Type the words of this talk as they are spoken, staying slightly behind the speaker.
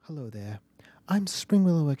Hello there. I'm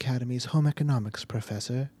Springwillow Academy's home economics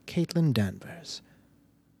professor, Caitlin Danvers.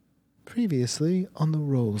 Previously on the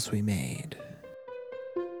rolls we made.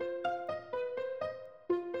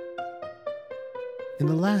 In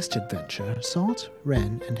the last adventure, Salt,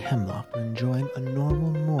 Wren, and Hemlock were enjoying a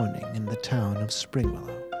normal morning in the town of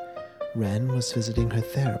Springwillow. Wren was visiting her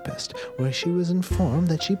therapist, where she was informed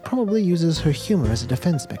that she probably uses her humor as a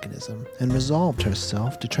defense mechanism, and resolved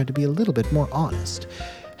herself to try to be a little bit more honest.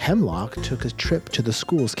 Hemlock took a trip to the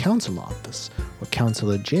school's council office, where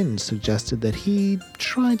Counselor Jin suggested that he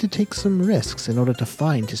try to take some risks in order to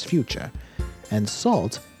find his future. And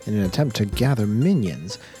Salt, in an attempt to gather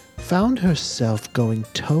minions, found herself going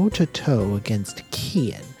toe-to-toe against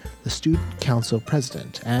Kian, the student council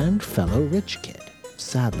president and fellow rich kid.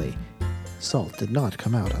 Sadly, Salt did not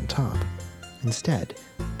come out on top. Instead,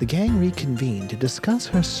 the gang reconvened to discuss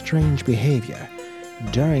her strange behavior.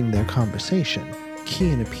 During their conversation,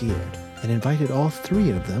 Kian appeared and invited all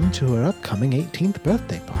three of them to her upcoming 18th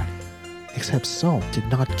birthday party. Except Salt did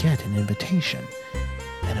not get an invitation,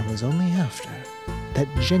 and it was only after that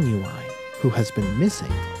Genuine, who has been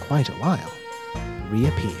missing for quite a while,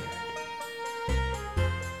 reappeared.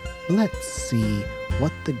 Let's see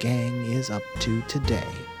what the gang is up to today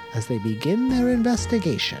as they begin their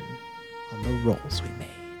investigation on the rolls we made.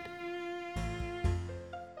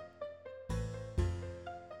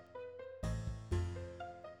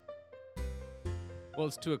 Well,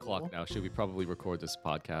 it's 2 o'clock now. Should we probably record this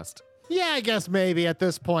podcast? Yeah, I guess maybe at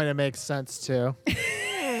this point it makes sense too.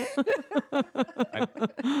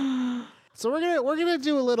 So we're gonna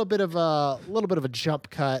do a little bit of a jump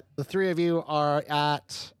cut. The three of you are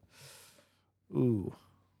at where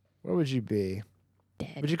would you be?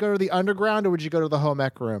 Dead. Would you go to the underground or would you go to the home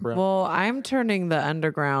ec room? Well, I'm turning the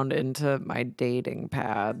underground into my dating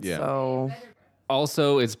pad. Yeah. So,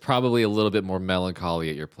 Also, it's probably a little bit more melancholy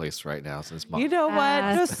at your place right now since mom. you know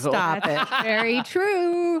what? Just stop it. Very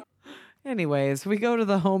true. Anyways, we go to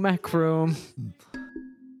the home ec room.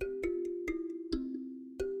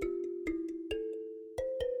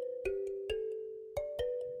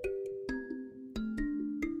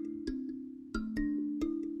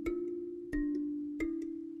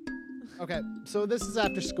 Okay, so this is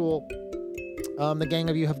after school. The gang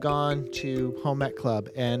of you have gone to home ec club,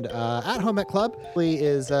 and at home ec club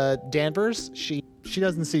is Danvers. She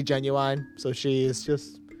doesn't see Genuine, so she is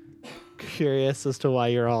just curious as to why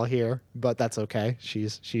you're all here, but that's okay.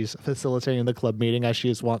 She's facilitating the club meeting as she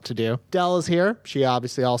is wont to do. Dell is here. She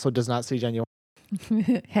obviously also does not see Genuine.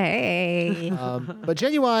 Hey. But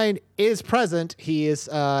Genuine is present. He is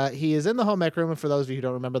in the home ec room. And for those of you who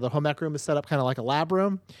don't remember, the home ec room is set up kind of like a lab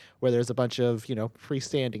room where there's a bunch of,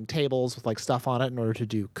 freestanding tables with like stuff on it in order to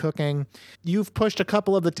do cooking. You've pushed a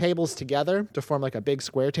couple of the tables together to form like a big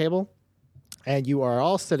square table, and you are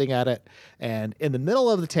all sitting at it. And in the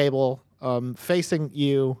middle of the table, facing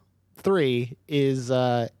you three is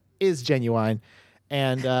Genuine.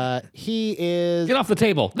 And he is... Get off the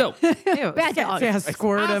table. No. Bad dog. Yeah,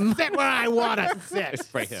 squirt I'll him. sit where I want to sit.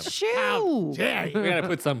 Spray him. Shoo! Dare We you. got to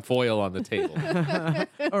put some foil on the table.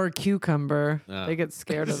 Or a cucumber. Oh. They get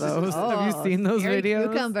scared of those. Have you seen those Scary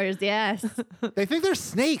videos? Cucumbers, yes. They think they're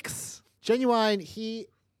snakes. Genuine, he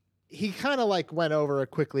kind of like went over it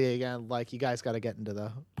quickly again, like you guys got to get into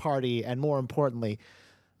the party, and more importantly,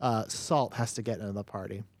 Salt has to get into the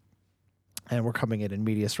party. And we're coming in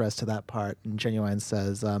medias res to that part. And Genuine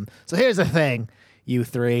says, so here's the thing, you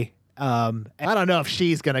three. I don't know if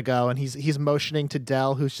she's going to go. And he's motioning to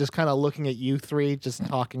Dell, who's just kind of looking at you three, just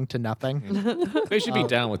talking to nothing. They should be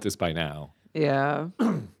down with this by now. Yeah.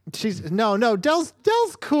 She's no, Dell's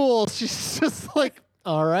cool. She's just like,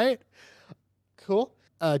 all right, cool.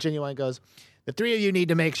 Genuine goes, the three of you need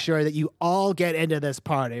to make sure that you all get into this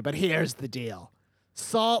party. But here's the deal.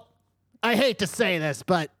 Salt, I hate to say this,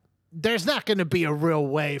 but there's not going to be a real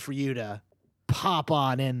way for you to pop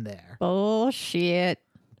on in there. Bullshit.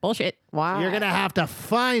 Wow. You're going to have to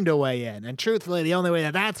find a way in. And truthfully, the only way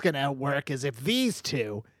that that's going to work is if these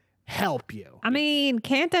two help you. I mean,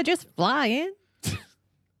 can't I just fly in?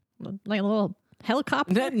 Like a little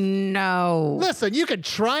helicopter? No. Listen, you could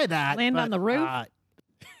try that. Land on but, the roof?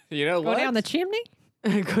 You know Go what? down the chimney?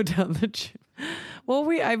 Go down the chimney. Well,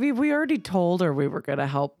 we already told her we were going to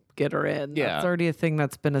help get her in. Yeah. That's already a thing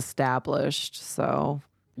that's been established. So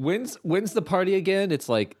When's the party again? It's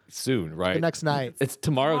like soon, right? the next night. It's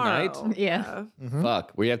tomorrow night? Yeah.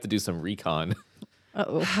 Fuck. We have to do some recon.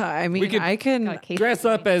 Uh-oh. I mean, could- I can. Got a case Dress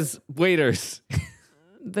up as waiters.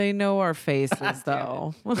 They know our faces,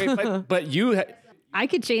 though. Wait, but you I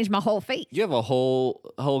could change my whole face. you have a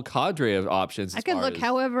whole cadre of options. I could look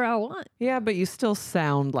however I want. Yeah, but you still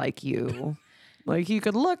sound like you. Like you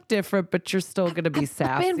could look different, but you're still gonna be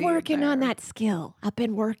sassy. I've been in working on there. that skill. I've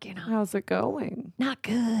been working on it. How's it going? Not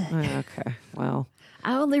good. Okay, well,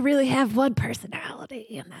 I only really have one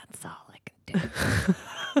personality, and that's all I can do.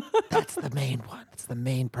 That's the main one. It's the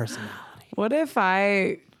main personality. what if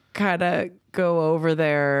I kind of go over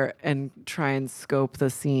there and try and scope the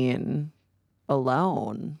scene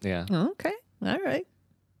alone Yeah. Okay. All right.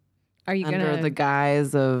 Are you under gonna the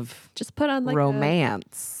guise of just put on like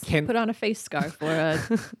romance? put on a face scarf or a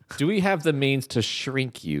Do we have the means to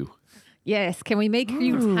shrink you? yes? Can we make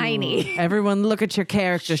you tiny? Everyone, look at your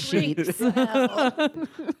character sheets.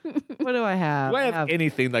 What do I have? Do I I have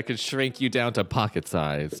anything that could shrink you down to pocket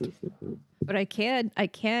sized? But I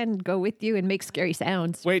can go with you and make scary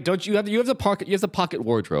sounds. Wait, don't you have the pocket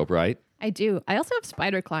wardrobe, right? I do. I also have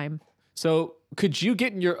spider climb. So could you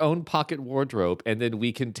get in your own pocket wardrobe and then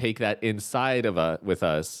we can take that inside of with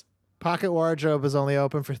us? Pocket wardrobe is only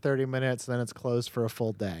open for 30 minutes, then it's closed for a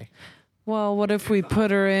full day. Well, what if we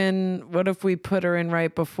put her in? What if we put her in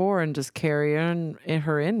right before and just carry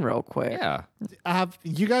her in real quick? Yeah.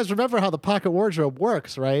 You guys remember how the pocket wardrobe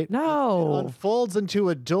works, right? It No. unfolds into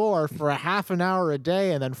a door for a half an hour a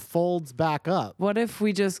day and then folds back up. What if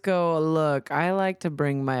we just go? Look, I like to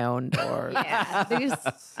bring my own doors. Yeah, because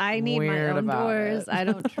I need my Weird own about doors. it. I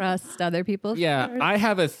don't trust other people's Yeah. doors. I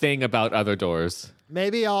have a thing about other doors.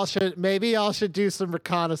 Maybe y'all should do some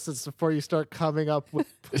reconnaissance before you start coming up with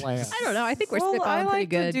plans. I don't know. I think we're Well, I spitballing pretty like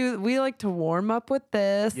good. to do. We like to warm up with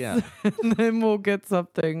this. Yeah. and then we'll get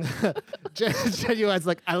something. Genuine's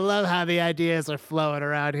like, I love how the ideas are flowing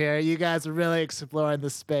around here. You guys are really exploring the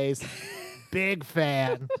space. Big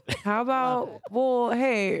fan. How about? Well,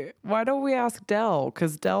 hey, why don't we ask Dell?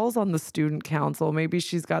 Because Dell's on the student council. Maybe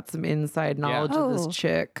she's got some inside knowledge of Oh. this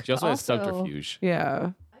chick. She also has Also- subterfuge.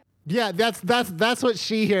 Yeah. Yeah, that's what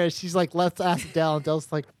she hears. She's like, let's ask Dell. And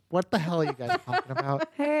Dell's like, what the hell are you guys talking about?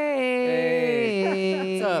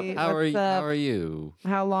 Hey. What's up? How are you? What's How up? are you?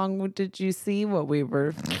 How long did you see what we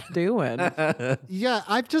were doing? Yeah,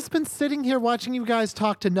 I've just been sitting here watching you guys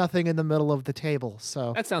talk to nothing in the middle of the table.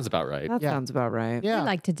 So That sounds about right. That Yeah. sounds about right. yeah, I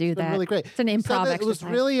like to do it's been that. really great. It's an Said improv that it was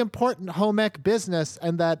exercise. really important home ec business,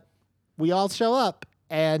 and that we all show up,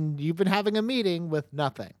 and you've been having a meeting with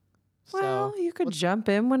nothing. Well, So you could jump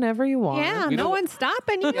in whenever you want. Yeah, We no don't- one's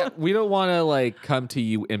stopping you. Yeah, we don't want to come to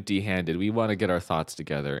you empty-handed. We want to get our thoughts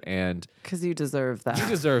together, and Because you deserve that. you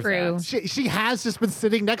deserve True. that. she has just been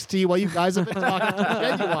sitting next to you while you guys have been talking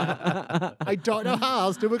to Genuine. I don't know how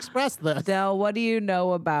else to express this. Dell, what do you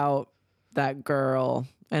know about that girl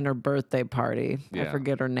and her birthday party? I Yeah.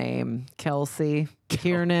 forget her name. Kelsey?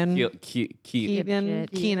 Kiernan? Keenan? Dipshit.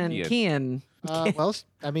 Keenan? Ian. Keen. Well,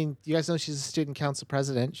 I mean, you guys know she's a student council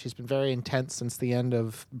president. She's been very intense since the end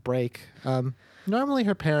of break. Normally,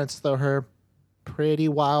 her parents throw her pretty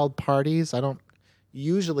wild parties. I don't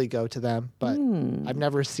usually go to them, but I've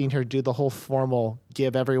never seen her do the whole formal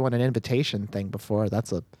give everyone an invitation thing before.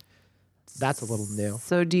 That's a little new.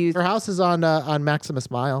 So do you... Her house is on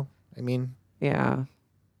Maximus Mile. I mean, Yeah.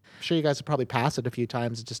 I'm sure you guys have probably passed it a few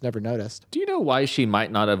times and just never noticed. Do you know why she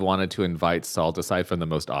might not have wanted to invite Salt aside from the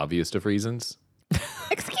most obvious of reasons?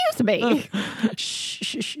 Excuse me. Shh,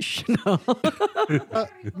 shh, shh, shh. No.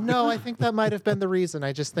 No, I think that might have been the reason.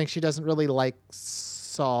 I just think she doesn't really like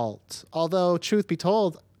Salt. Although, truth be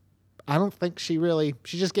told, I don't think she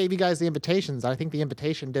just gave you guys the invitations. I think the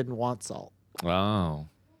invitation didn't want Salt. Oh.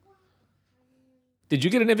 Did you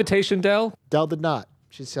get an invitation, Dell? Dell did not.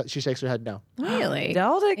 She shakes her head no. Really?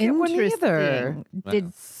 Dell didn't get one either. Interesting.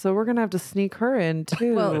 Did So we're going to have to sneak her in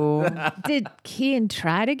too. Well- did Kian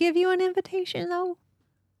try to give you an invitation though?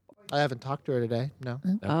 I haven't talked to her today. No.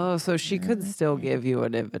 Oh, so she could still give you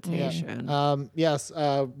an invitation. Yes.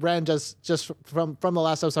 Ren, just from the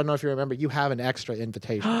last episode, I don't know if you remember, you have an extra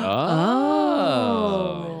invitation.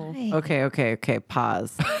 Oh. Okay.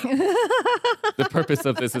 Pause. The purpose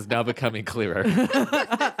of this is now becoming clearer.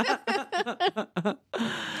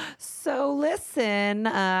 So listen,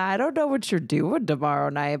 I don't know what you're doing tomorrow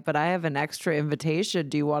night, but I have an extra invitation.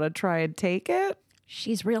 Do you want to try and take it?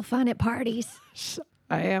 She's real fun at parties.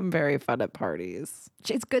 I am very fun at parties.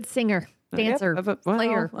 She's a good singer, Yep, dancer, well,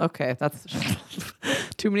 player. Okay, that's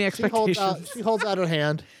too many She holds expectations. she holds out her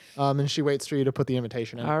hand, and she waits for you to put the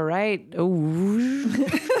invitation in. All right. Ooh.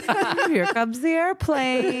 Here comes the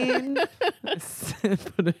airplane.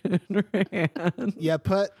 Put it in her hand. Yeah,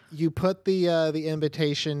 you put the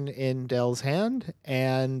invitation in Dell's hand,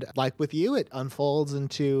 and like with you, it unfolds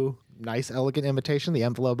into nice, elegant invitation. The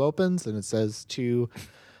envelope opens, and it says to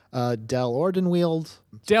Dell Ordenwield.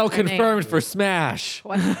 Dell confirmed for Smash.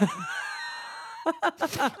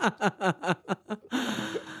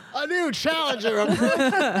 A new challenger.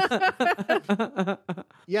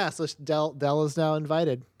 Yeah, so Dell is now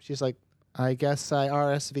invited. She's like, I guess I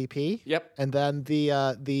RSVP. Yep. And then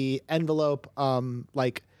the envelope,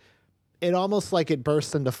 like, it almost like it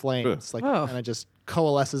bursts into flames, like Oh. kind of just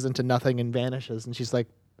coalesces into nothing and vanishes. And she's like,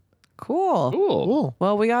 Cool. Cool. cool.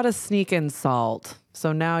 Well, we got to sneak in Salt.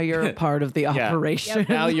 So now you're a part of the Yeah. operation.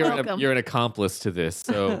 Now Welcome. you're an accomplice to this,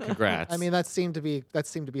 so congrats. I mean, that seemed to be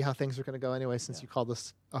how things were going to go anyway, since you called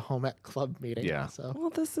this a home ec club meeting. Yeah. So Well,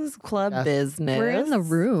 this is club Yes. business. We're in the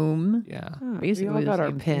room. yeah. Oh, Basically we all the got our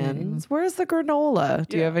same thing. pins. Where's the granola?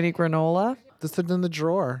 Do you Yeah. have any granola? this is in the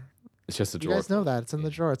drawer. It's just a You drawer. guys know that it's in the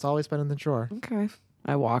drawer. It's always been in the drawer. Okay.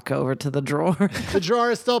 I walk over to the drawer. The drawer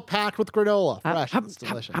is still packed with granola, fresh. It's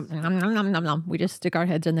delicious. Nom, nom, nom, nom, nom. We just stick our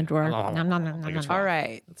heads in the drawer. Nom, nom, nom, nom, nom. All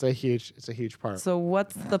right. It's a huge part. So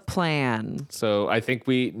what's the plan? So I think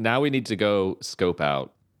we need to go scope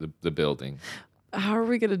out the building. How are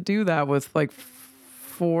we going to do that with like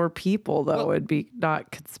 4 people though? It'd be not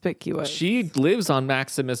conspicuous. She lives on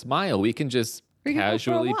Maximus Mile. We can just We can go for a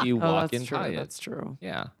casually walk. be Oh, walking that's true. by That's it. true.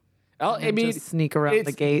 Yeah. I And mean, just sneak around the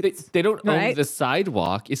it's- gates. They don't own Right. the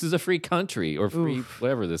sidewalk. This is a free country or free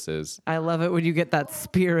whatever this is. I love it when you get that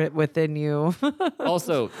spirit within you.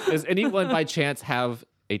 Also, does anyone by chance have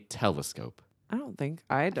a telescope? I don't think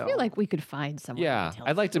I don't. I feel like we could find someone. Yeah, to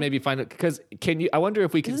I'd like to maybe find it because I wonder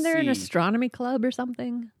if we can Isn't there see. an astronomy club or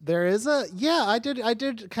something? There is I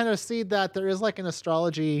did kind of see that there is like an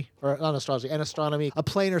astronomy, a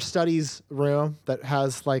planar studies room that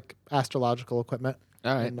has like astrological equipment.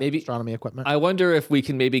 All right, and maybe astronomy equipment. I wonder if we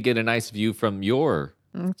can maybe get a nice view from your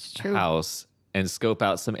That's true. house and scope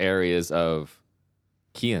out some areas of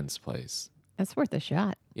Kian's place. That's worth a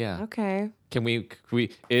shot. Yeah. Okay. Can we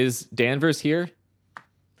is Danvers here?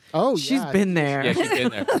 Oh, She's yeah. been there. Yeah, she's been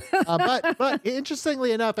there. But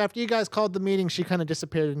interestingly enough, after you guys called the meeting, she kind of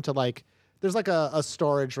disappeared into like there's like a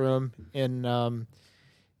storage room in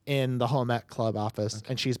the home ec club office,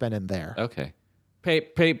 and she's been in there. Okay.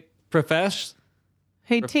 Profesh,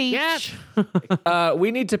 Hey, Teach.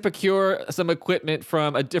 we need to procure some equipment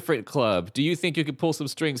from a different club. Do you think you could pull some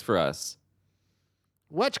strings for us?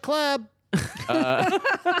 Which club?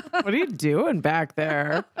 What are you doing back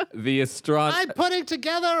there? The astronomy. I'm putting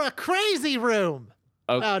together a crazy room.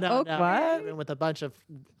 Oh. No, no, Oh, no. what? A room with a bunch of.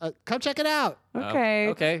 Come check it out. Okay.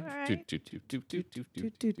 Okay.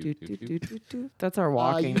 That's our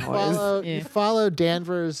walking you noise. follow, Yeah. you follow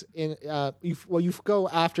Danvers in. You go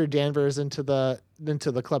after Danvers into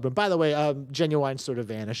the club room. By the way, Genuine sort of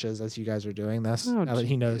vanishes as you guys are doing this. Oh, now that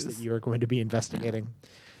he knows jeez. that you are going to be investigating.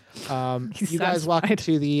 He's You guys walk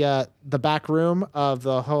satisfied. into the back room of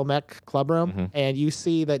the home ec club room, Mm-hmm. and you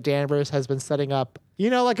see that Danvers has been setting up,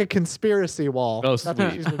 like a conspiracy wall. Oh, That's what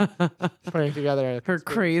sweet. she's been putting together. Her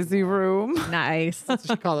crazy room. Nice. That's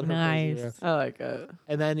what she called it. Her crazy Nice. room. I like it.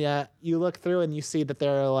 And then you look through and you see that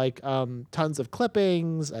there are like tons of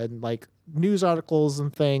clippings and like news articles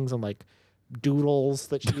and things and like doodles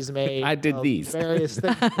that she's made. I did of these. various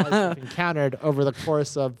things you guys have encountered over the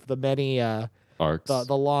course of the many Arcs.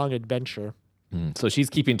 the long adventure. So she's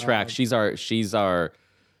keeping track. She's our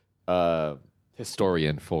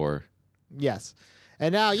historian for. Yes.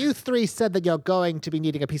 And now you 3 said that you're going to be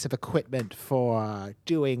needing a piece of equipment for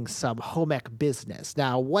doing some home ec business.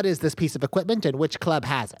 Now, what is this piece of equipment and which club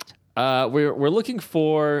has it? We're looking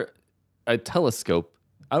for a telescope,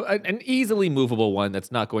 an easily movable one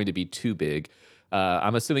that's not going to be too big.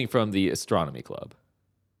 I'm assuming from the astronomy club.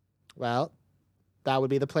 Well, that would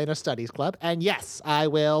be the Planar Studies Club. And yes, I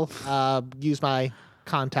will use my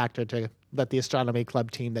contactor to let the astronomy club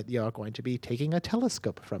team that you're going to be taking a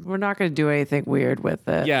telescope from. We're not going to do anything weird with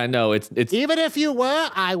it. Yeah, no, it's Even if you were,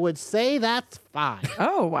 I would say that's fine.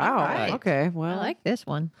 Oh, wow. right. Okay. I Well, like this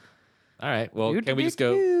one. all right. Well, You can we do just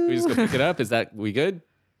go? Can we just go pick it up? Is that we good?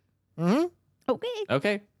 Hmm? Okay.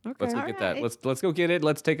 Okay. Let's go All get that. right. Let's go get it.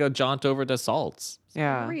 Let's take a jaunt over to Salt's.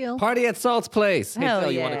 yeah. Real. Party at Salt's place. Hey, Hell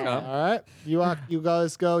Phil, you want to yeah. come? All right. You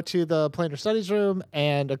guys go to the Planar Studies room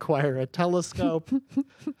and acquire a telescope.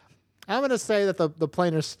 I'm going to say that the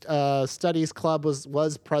Planar Studies Club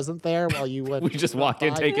was present there while you went. We just walk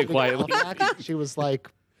in, by take it to quietly. Halifax. She was like,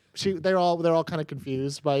 they're all kind of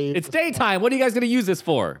confused by you. It's daytime. What are you guys going to use this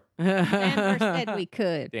for? Danvers said we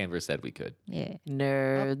could. Danvers said we could. Yeah.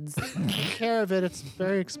 Nerds. Take care of it. It's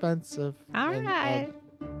very expensive. All And, right.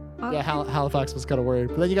 yeah, Halifax was kind of worried,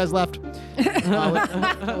 but then you guys left with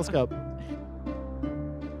the telescope.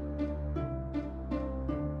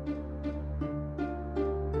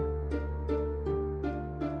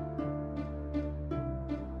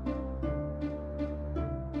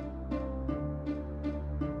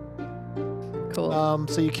 Cool.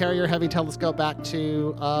 So you carry your heavy telescope back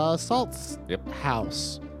to Salt's Yep.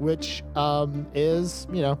 house, which is,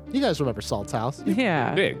 you guys remember Salt's house.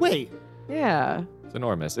 Yeah. Big. Wait, Yeah. It's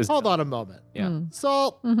enormous. It's, hold on a moment. Yeah.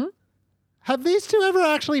 Salt, Mm-hmm. have these two ever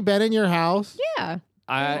actually been in your house? Yeah.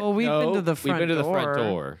 Well, we've been to the We've been to the front front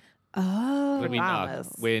door. Oh. When we promise.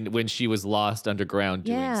 knocked, when she was lost underground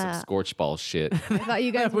doing Yeah. some scorch ball shit. I thought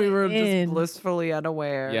you guys We were went in. just blissfully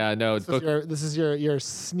unaware. Yeah, no. This is your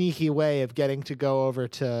sneaky way of getting to go over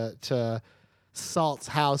to Salt's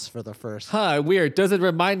house for the first time. Huh, weird. Doesn't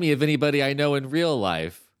remind me of anybody I know in real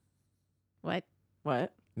life. What?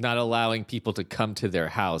 What? Not allowing people to come to their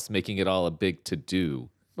house, making it all a big to do.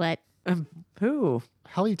 What? Who?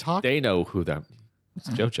 How are you talking? They know who that. It's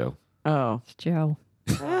JoJo. Oh. Joe.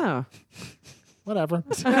 Oh. Whatever.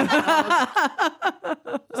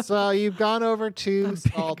 So you've gone over to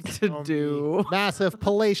Salt's to home, do. the massive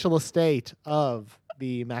palatial estate of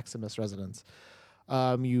the Maximus residence.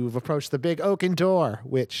 You've approached the big oaken door,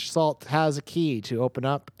 which Salt has a key to open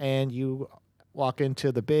up, and you walk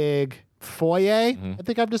into the big foyer. I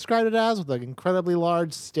think I've described it as, with an incredibly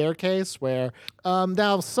large staircase. Where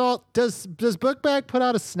now, Salt, does Bookbag put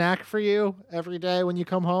out a snack for you every day when you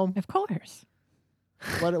come home? Of course.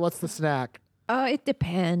 What's the snack? Oh, it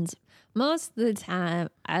depends. Most of the time,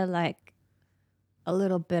 I like a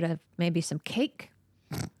little bit of maybe some cake.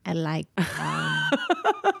 I like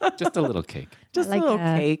Just a little cake. Just like a little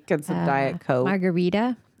a, cake and some Diet Coke.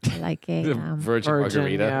 margarita. I like a Virgin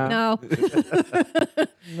margarita. yeah. no.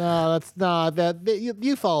 No, that's not that.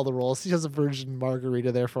 You follow the rules. She has a virgin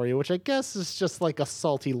margarita there for you, which I guess is just like a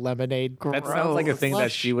salty lemonade. That sounds like a thing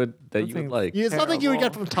that Slush. you would like. It's something you would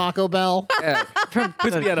get from Taco Bell. Yeah.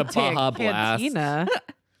 Puts me at a Baja Blast. Cantina.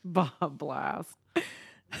 Baja Blast.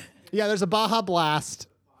 Yeah, there's a Baja Blast,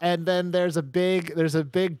 and then there's a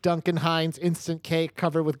big Duncan Hines instant cake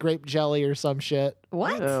covered with grape jelly or some shit.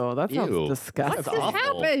 What? Oh, that sounds Ew. disgusting. What's That's this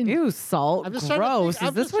awful. happened? Ew, Salt. I'm just Gross.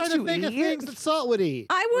 trying to think, Is this what you think of things eat? that Salt would eat.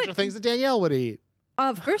 I Which would- are things that Danielle would eat.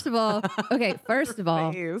 First of all,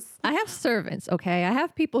 Face. I have servants, okay? I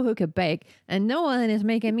have people who could bake, and no one is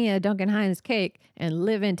making me a Duncan Hines cake and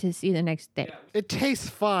living to see the next day. It tastes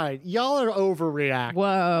fine. Y'all are overreacting. Whoa.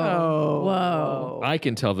 Oh, Whoa. I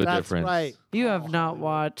can tell the That's difference. right. You have not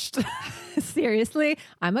watched. Seriously?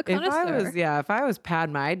 I'm a If connoisseur. if I was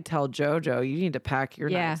Padma, I'd tell JoJo, you need to pack your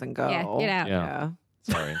Yeah, knives and go. yeah, get out. Yeah.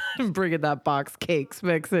 Sorry. Yeah. Bringing that box cakes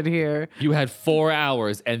mix in here. You had 4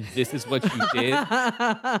 hours, and this is what you did.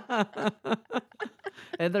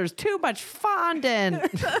 And there's too much fondant.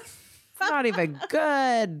 It's not even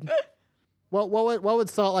good. What would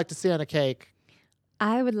Salt like to see on a cake?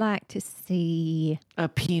 I would like to see. A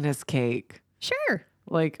penis cake. Sure.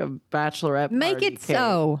 Like a bachelorette Make party it cake.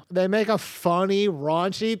 so. They make a funny,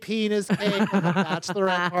 raunchy penis cake with a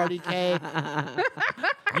bachelorette party cake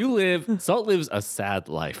Salt lives a sad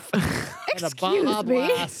life. and a Baja Excuse me?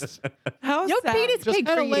 Blast. How No sad. penis Just cake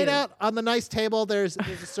kind for of laid you. out on the nice table. There's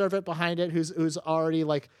a servant behind it who's already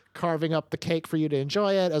like carving up the cake for you to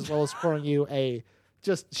enjoy it, as well as pouring you a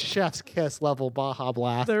just chef's kiss level Baja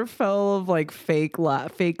Blast. They're full of like fake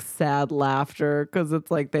sad laughter because it's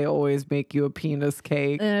like they always make you a penis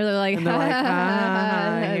cake. And they're like, And they're like,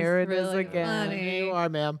 that's here it is really again. funny. You are,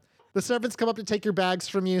 ma'am. The servants come up to take your bags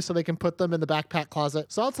from you so they can put them in the backpack closet.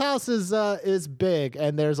 Salt's house is big,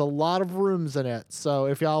 and there's a lot of rooms in it. So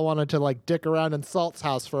if y'all wanted to like dick around in Salt's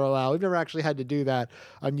house for a while, we've never actually had to do that.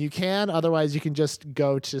 You can. Otherwise, you can just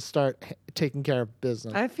go to start taking care of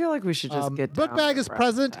business. I feel like we should just get down Bookbag to is brass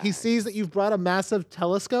present. He tacks. sees that you've brought a massive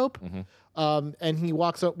telescope, and he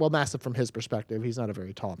walks up. Well, massive from his perspective. He's not a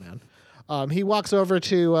very tall man. He walks over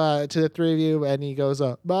to the three of you, and he goes,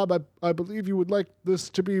 "Bob, I believe you would like this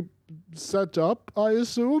to be set up. I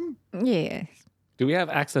assume." Yes. Do we have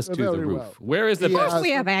access to the Very roof? well. Where is the Yeah. Of course best?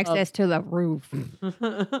 we have access to the roof.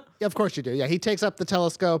 Yeah, of course you do. Yeah, he takes up the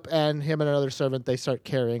telescope, and him and another servant they start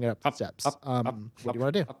carrying it up the steps. What do you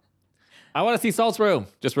want to do? I want to see Salt's room,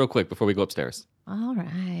 just real quick before we go upstairs. All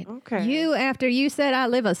right. Okay. After you said I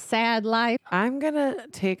live a sad life. I'm gonna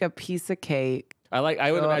take a piece of cake. I would Go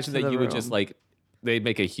up imagine to that the you would just room. like, they'd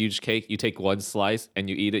make a huge cake. You take one slice and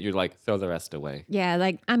you eat it. You're like, throw the rest away. Yeah,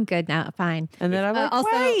 like I'm good now. Fine. And then I'm like, also,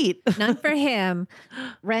 wait. none for him.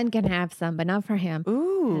 Ren can have some, but not for him.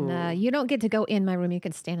 Ooh. And you don't get to go in my room. You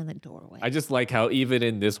can stand in the doorway. I just like how even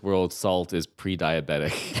in this world, Salt is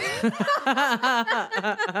pre-diabetic.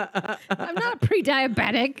 I'm not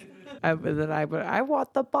pre-diabetic. I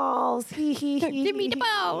want the balls. Give Give me the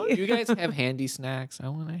ball. You guys have handy snacks? I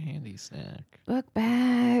want a handy snack. Book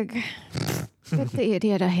bag. Get the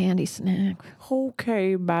idiot a handy snack.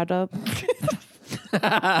 Okay, madam.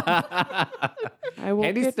 I will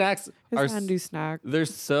Handy get snacks his are handy snack. they're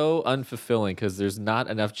so unfulfilling because there's not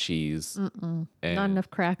enough cheese. Not and- enough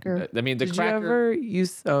cracker. I mean, the Did cracker. you ever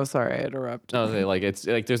use? Oh, sorry, I interrupted. No, it's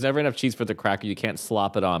like there's never enough cheese for the cracker. You can't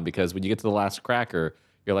slop it on because when you get to the last cracker,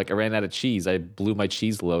 you're like, I ran out of cheese. I blew my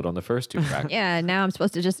cheese load on the first 2 crackers. Yeah, now I'm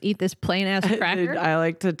supposed to just eat this plain ass cracker. I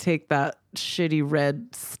like to take that shitty red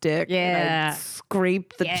stick. Yeah. And I'd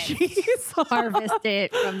scrape the Yes. cheese. off. Harvest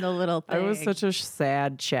it from the little I thing. was such a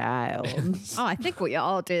sad child. Oh, I think we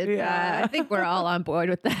all did. Yeah. I think we're all on board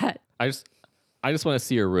with that. I just want to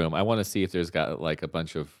see your room. I want to see if there's got like a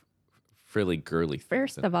bunch of frilly girly things.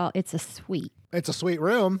 First of all, it's a suite. It's a sweet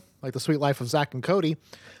room, like the sweet life of Zach and Cody.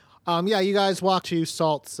 Yeah, you guys walk to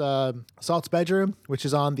Salt's bedroom, which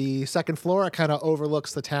is on the second floor. It kind of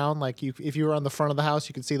overlooks the town. Like if you were on the front of the house,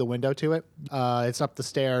 you could see the window to it. It's up the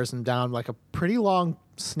stairs and down like a pretty long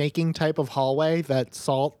snaking type of hallway that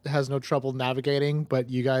Salt has no trouble navigating.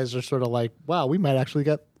 But you guys are sort of like, wow, we might actually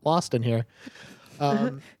get lost in here.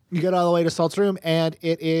 You get all the way to Salt's room, and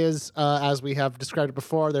it is, as we have described it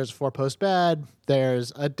before, there's a 4-post bed,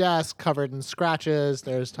 there's a desk covered in scratches,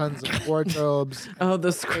 there's tons of wardrobes, Oh,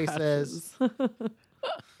 the cases,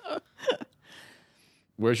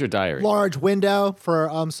 Where's your diary? large window for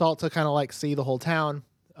Salt to kind of like see the whole town.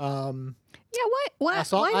 Yeah, what?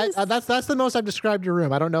 Salt, Why does- that's the most I've described your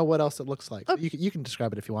room. I don't know what else it looks like. You can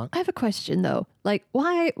describe it if you want. I have a question though. Like,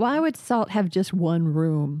 why would Salt have just one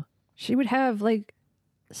room? She would have like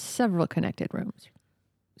several connected rooms.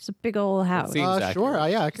 It's a big old house. seems accurate. Sure,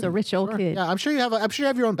 yeah, I can. It's a rich old sure. kid. Yeah, I'm sure you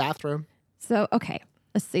have your own bathroom. So, okay,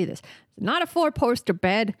 let's see this. Not a 4-poster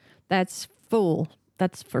bed. That's full.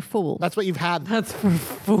 That's for fools. That's what you've had. That's for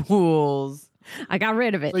fools. I got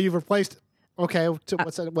rid of it. So you've replaced. Okay,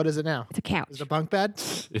 what is it now? It's a couch. Is it a bunk bed?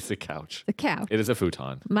 It's a couch. The couch. It is a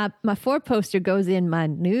futon. My 4-poster goes in my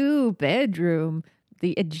new bedroom,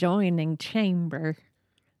 the adjoining chamber.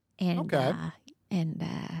 And Okay.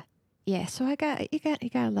 Yeah, so you got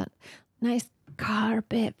a lot nice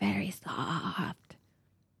carpet, very soft.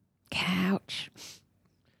 Couch.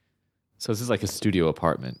 So this is like a studio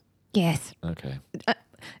apartment. Yes. Okay.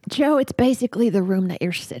 Joe, it's basically the room that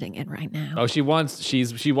you're sitting in right now. Oh, she wants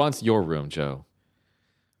your room, Joe.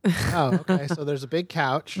 Oh, okay. So there's a big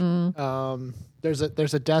couch. There's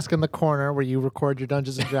a desk in the corner where you record your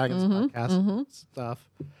Dungeons and Dragons podcast stuff.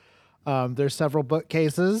 There's several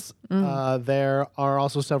bookcases. There are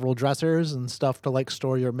also several dressers and stuff to like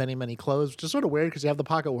store your many clothes, which is sort of weird because you have the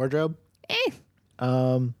pocket wardrobe.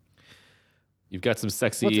 You've got some What's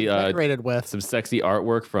sexy it decorated with? some sexy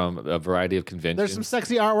artwork from a variety of conventions. There's some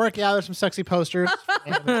sexy artwork. Yeah, there's some sexy posters.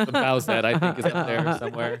 The Bowsette, I think, is up there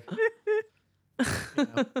somewhere.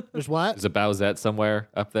 There's what? There's a Bowsette somewhere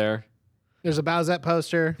up there. There's a Bowsette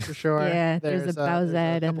poster for sure. Yeah, there's a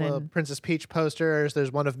Bowsette a and couple then- of Princess Peach posters.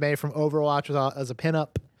 There's one of May from Overwatch as a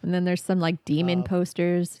pinup. And then there's some like demon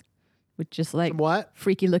posters with just like Some what?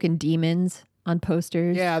 freaky looking demons on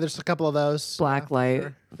posters. Yeah, there's a couple of those. Black light.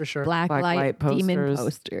 For sure. Black Black light light demon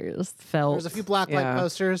posters. posters. Felt. There's a few black light Yeah.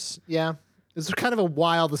 posters. Yeah. It's kind of a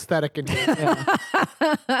wild aesthetic in here.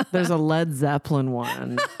 There's a Led Zeppelin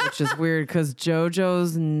one, which is weird because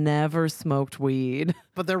JoJo's never smoked weed.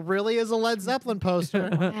 But there really is a Led Zeppelin poster.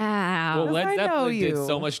 Wow. Well, Led I know Zeppelin did you.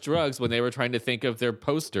 so much drugs when they were trying to think of their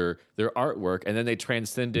poster, their artwork, and then they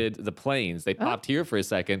transcended the planes. They popped here for a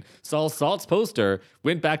second, saw Salt's poster,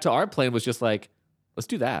 went back to our plane, was just like, let's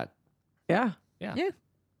do that. Yeah. Yeah. Yeah.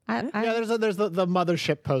 I, Yeah, there's the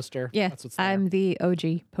mothership poster. yeah, That's what's there. I'm the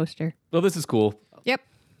OG poster. Well, this is cool. Yep.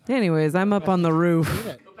 Anyways, I'm up on the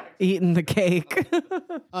roof eating the cake.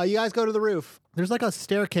 You guys go to the roof. There's like a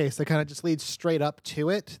staircase that kind of just leads straight up to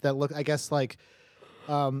it. That look, I guess, like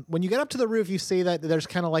when you get up to the roof, you see that there's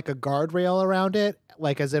kind of like a guardrail around it,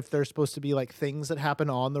 like as if there's supposed to be like things that happen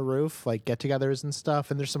on the roof, like get-togethers and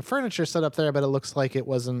stuff. And there's some furniture set up there, but it looks like it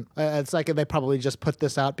wasn't. It's like they probably just put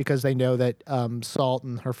this out because they know that Salt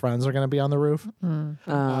and her friends are going to be on the roof.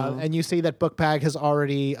 And you see that Bookbag has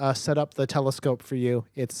already set up the telescope for you.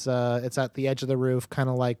 It's at the edge of the roof, kind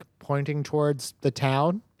of like pointing towards the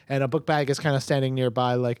town. And a Bookbag is kind of standing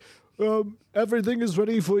nearby, like, everything is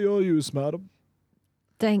ready for your use, madam.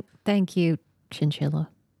 Thank you, Chinchilla.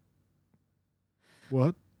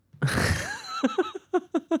 What?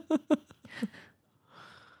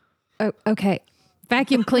 Oh, okay.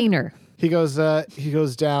 Vacuum cleaner. He goes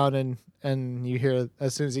down and you hear,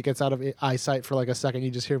 as soon as he gets out of eyesight for like a second,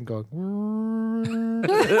 you just hear him going.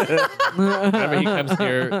 Whenever he comes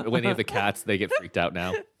near any of the cats, they get freaked out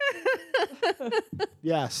now.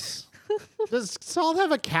 Yes. Does Salt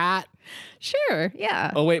have a cat? Sure.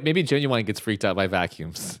 Yeah. Oh, wait, maybe Genuine gets freaked out by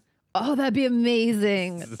vacuums. Oh, that'd be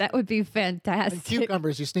amazing. That would be And fantastic.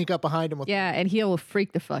 cucumbers, you sneak up behind him with. Yeah, and he'll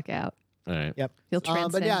freak the fuck out. All right. Yep. He'll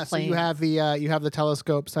transcend But yeah, so you planes. have the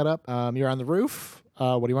telescope set up. You're on the roof.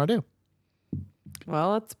 What do you want to do?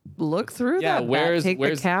 Well, let's look through Yeah, that. where's- Take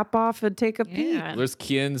where's- the cap off and take a peek. Yeah. There's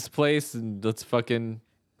Kian's place, and let's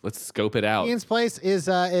scope it out. Ian's place is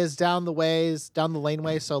down the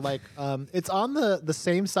laneway. So like it's on the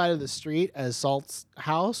same side of the street as Salt's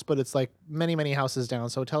house, but it's like many houses down.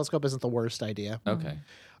 So a telescope isn't the worst idea. Okay.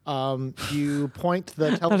 You point the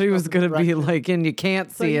telescope. I thought he was in the going to be direction- like, and you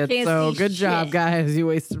can't see you it. can't So see good job, shit. guys. You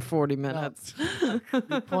wasted 40 minutes. You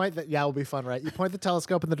point that. Yeah, it'll be fun, right? You point the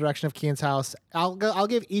telescope in the direction of Kian's house. I'll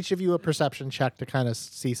give each of you a perception check to kind of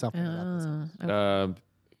see something. about this.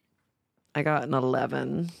 I got an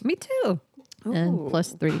 11. Me too. And Ooh.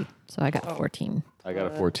 plus 3. So I got 14. I got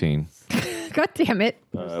a 14, God damn it.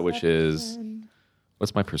 which is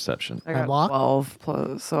what's my perception? I got Hemlock? 12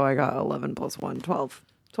 plus, so I got 11 plus 1, 12.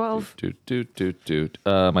 12.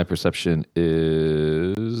 My perception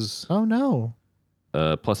is Oh no.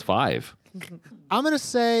 plus 5. I'm gonna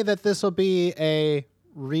say that this will be a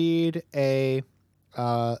read a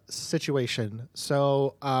situation.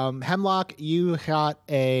 So Hemlock, you got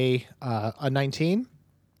a 19,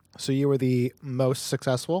 so you were the most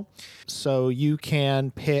successful. So you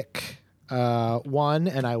can pick one,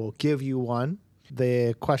 and I will give you one.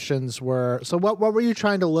 The questions were, so what were you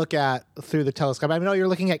trying to look at through the telescope? I know you're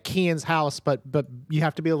looking at Kian's house, but you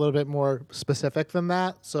have to be a little bit more specific than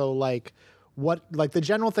that. So like the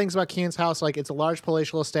general things about Kian's house, like it's a large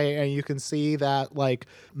palatial estate, and you can see that like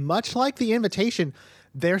much like the invitation,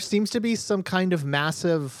 there seems to be some kind of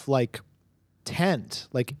massive like tent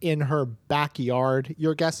like in her backyard,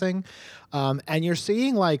 you're guessing, and you're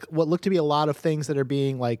seeing like what look to be a lot of things that are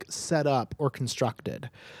being like set up or constructed.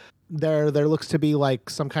 There looks to be like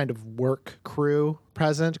some kind of work crew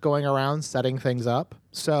present going around setting things up.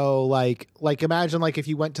 So like imagine like if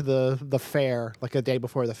you went to the fair like a day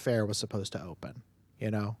before the fair was supposed to open, you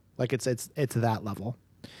know, like it's that level.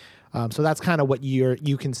 So that's kind of what you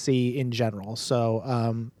can see in general.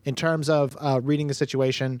 So in terms of reading the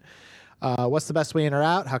situation, what's the best way in or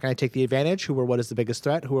out? How can I take the advantage? Who or what is the biggest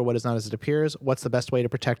threat? Who or what is not as it appears? What's the best way to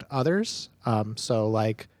protect others? So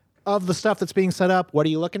like of the stuff that's being set up, what are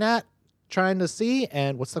you looking at, trying to see,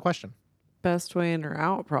 and what's the question? Best way in or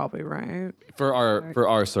out, probably, right? For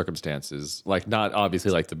our circumstances, like not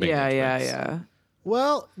obviously like the big Yeah.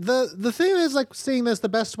 Well, the thing is like seeing this the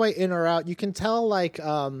best way in or out, you can tell like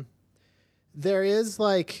there is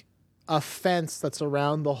like a fence that's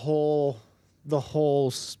around the whole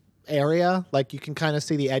area. Like you can kind of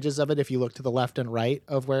see the edges of it if you look to the left and right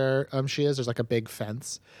of where she is. There's like a big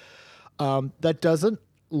fence that doesn't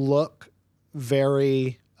look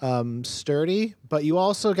very sturdy, but you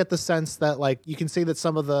also get the sense that like you can see that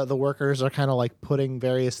some of the workers are kind of like putting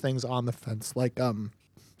various things on the fence, like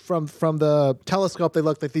from the telescope they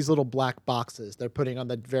look like these little black boxes they're putting on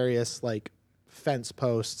the various like fence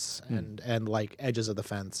posts and like edges of the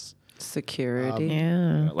fence. Security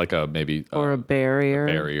Yeah. like a maybe or a barrier.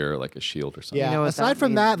 barrier, like a shield or something. Yeah. You know what Aside that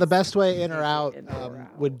from that, means? the best way in or out In or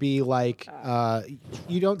out. would be like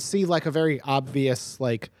you don't see like a very obvious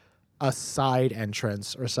like a side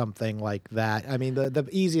entrance or something like that. I mean, the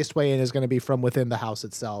easiest way in is going to be from within the house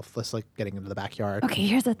itself, just like getting into the backyard. Okay,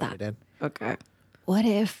 here's a thought. Get in. Okay. What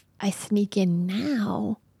if I sneak in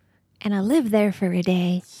now and I live there for a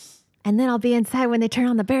day and then I'll be inside when they turn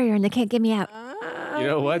on the barrier and they can't get me out? You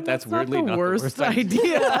know what? That's weirdly not the worst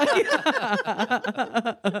idea.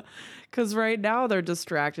 Because right now they're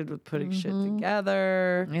distracted with putting shit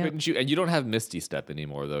together. Yeah. Couldn't you? And you don't have Misty Step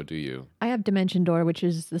anymore, though, do you? I have Dimension Door, which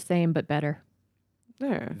is the same but better.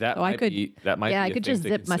 There. That Oh, I might could- be. That might. Yeah, be I a could thing just to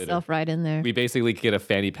zip consider. myself right in there. We basically get a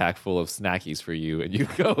fanny pack full of snackies for you, and you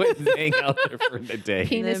go and hang out there for a day. And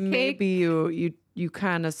Penis then cake? maybe you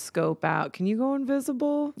kind of scope out. Can you go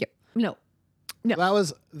invisible? Yep. No. That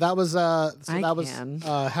was I can.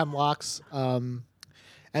 can. Hemlock's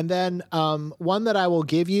and then one that I will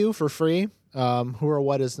give you for free, who or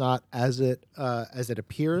what is not as it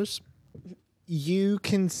appears. You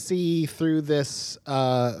can see through this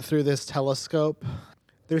telescope.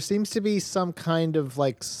 There seems to be some kind of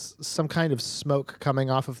smoke coming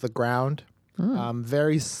off of the ground,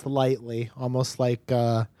 very slightly, almost like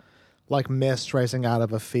mist rising out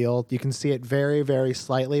of a field. You can see it very, very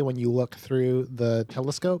slightly when you look through the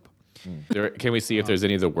telescope. Can we see if there's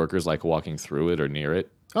any of the workers like walking through it or near it?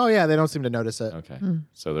 Oh yeah, they don't seem to notice it. Okay,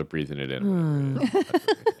 so they're breathing it in. or whatever it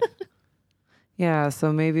is. Yeah,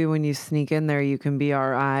 so maybe when you sneak in there, you can be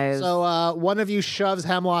our eyes. So one of you shoves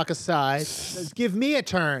Hemlock aside, says, "Give me a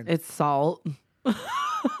turn." It's Salt.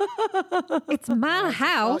 It's my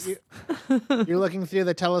house. You're looking through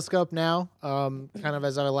the telescope now, kind of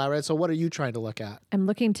as I elaborate. So what are you trying to look at? I'm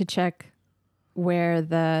looking to check where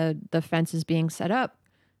the fence is being set up,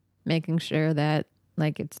 making sure that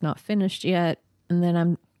like it's not finished yet, and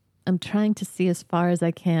then I'm trying to see as far as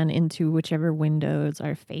I can into whichever windows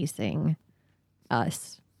are facing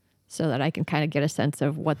us, so that I can kind of get a sense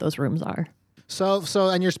of what those rooms are. So,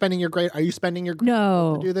 and you're spending your grade. Are you spending your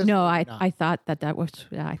No, to do this? no, Or I not? I thought that was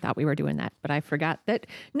I thought we were doing that, but I forgot that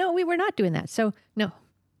no, we were not doing that. So no,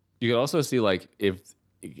 You could also see like if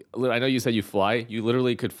I know you said you fly, you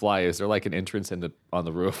literally could fly. Is there like an entrance on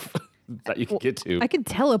the roof that you could get to? I could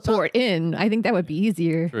teleport in. I think that would be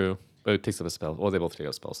easier. True, but it takes up a spell. Well, they both take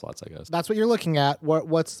up spell slots, I guess. That's what you're looking at.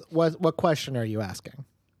 What question are you asking?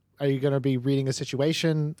 Are you going to be reading a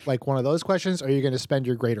situation like one of those questions? Or are you going to spend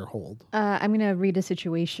your greater hold? I'm gonna read a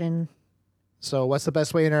situation. So what's the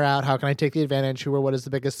best way in or out? How can I take the advantage? Who or what is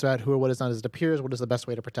the biggest threat? Who or what is not as it appears? What is the best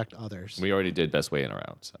way to protect others? We already did best way in or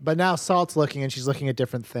out. So. But now Salt's looking and she's looking at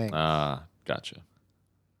different things. Gotcha.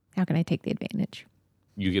 How can I take the advantage?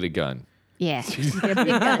 You get a gun. Yeah, you get a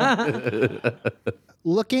big gun.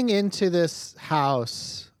 Looking into this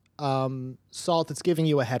house, Salt, it's giving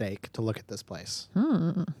you a headache to look at this place.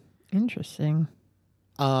 Interesting.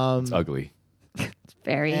 It's ugly. It's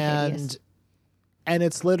very hideous. And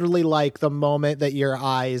it's literally like the moment that your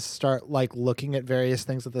eyes start like looking at various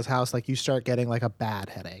things at this house, like you start getting like a bad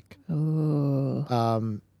headache. Ooh.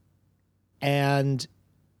 And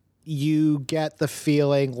you get the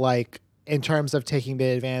feeling like in terms of taking the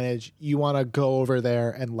advantage, you want to go over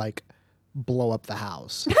there and like blow up the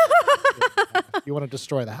house. You want to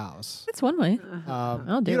destroy the house. That's one way.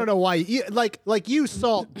 I'll do You it. don't know why. Like you,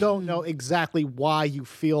 Salt, don't know exactly why you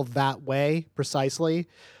feel that way precisely.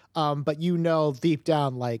 But you know deep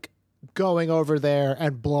down, like going over there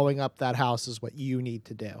and blowing up that house is what you need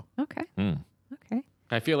to do. Okay. Hmm. Okay.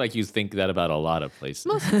 I feel like you think that about a lot of places.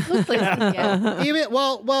 Most places, yeah. Even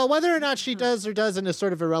well, whether or not she does or doesn't is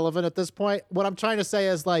sort of irrelevant at this point. What I'm trying to say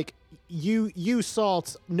is like you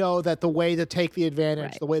Salt know that the way to take the advantage,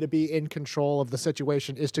 Right. the way to be in control of the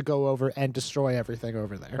situation is to go over and destroy everything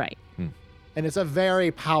over there. Right. And it's a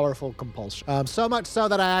very powerful compulsion. So much so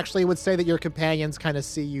that I actually would say that your companions kind of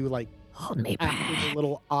see you like Hold me acting back. a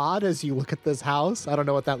little odd as you look at this house. I don't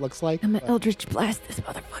know what that looks like. I'm gonna Eldritch Blast this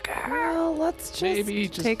motherfucker. Well, let's just, Maybe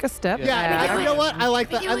just- take a step Yeah, back. you know what? I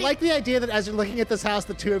like that. I like the idea that as you're looking at this house,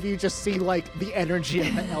 the two of you just see like the energy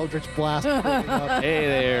of the Eldritch Blast. building up. Hey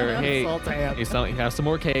there. Hey. Salt hand. Have some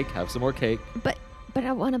more cake. Have some more cake. But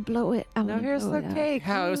I want to blow it. Now here's the cake.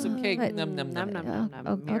 Have some cake. But- Num, num, num, Nom, num. nom, nom,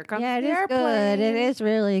 nom. Here comes yeah, it the is airplane. good. It is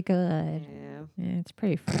really good. Yeah. Yeah, it's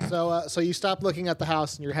pretty fun. So you stop looking at the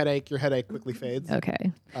house and your headache quickly fades.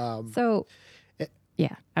 Okay. Um, So,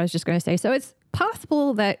 yeah, I was just going to say, so it's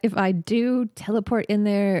possible that if I do teleport in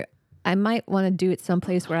there, I might want to do it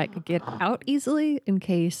someplace where I could get out easily in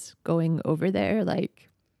case going over there, like,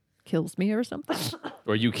 kills me or something.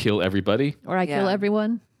 Or you kill everybody. Or I kill Yeah.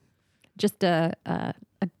 everyone. Just a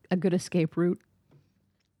good escape route.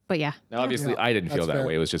 But yeah. Now, obviously, I didn't feel that's that fair.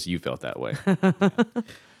 way. It was just you felt that way.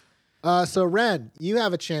 so Ren, you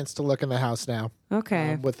have a chance to look in the house now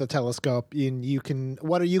Okay. with the telescope, and you can.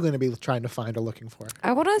 What are you going to be trying to find or looking for?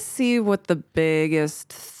 I want to see what the biggest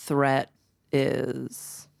threat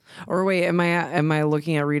is. Or wait, am I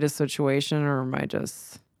looking at Rita's situation, or am I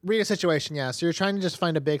just? Read a situation, yeah. So you're trying to just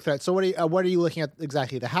find a big threat. So what are you looking at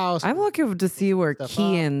exactly? The house? I'm looking to see where Stuff up.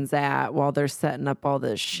 Kian's at while they're setting up all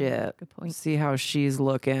this shit. Good point. See how she's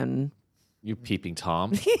looking. You peeping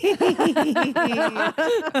Tom. So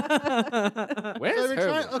Where's you're her?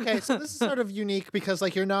 trying, okay, so this is sort of unique because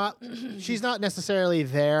like she's not necessarily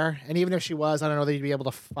there, and even if she was, I don't know that you'd be able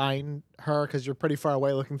to find her because you're pretty far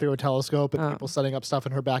away looking through a telescope and people setting up stuff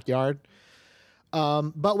in her backyard.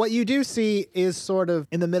 But what you do see is sort of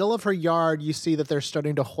in the middle of her yard, you see that they're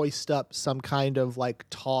starting to hoist up some kind of like a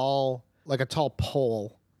tall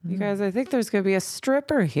pole. You guys, I think there's gonna be a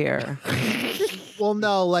stripper here. Well,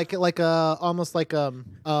 no, like a almost like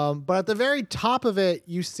but at the very top of it,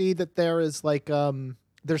 you see that there is like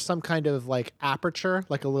there's some kind of like aperture,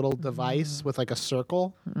 like a little device with like a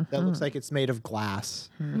circle that looks like it's made of glass.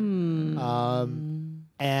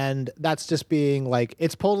 And that's just being like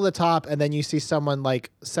it's pulled to the top, and then you see someone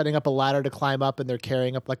like setting up a ladder to climb up, and they're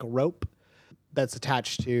carrying up like a rope that's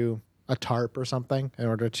attached to a tarp or something in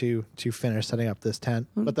order to finish setting up this tent.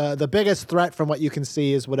 But the biggest threat from what you can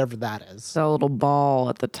see is whatever that is. The little ball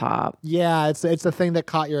at the top. Yeah, it's the thing that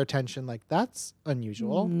caught your attention. Like that's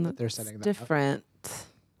unusual that they're setting that up. Different.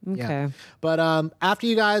 Okay. But after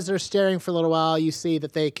you guys are staring for a little while, you see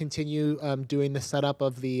that they continue doing the setup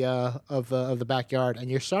of the backyard, and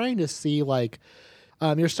you're starting to see like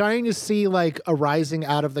arising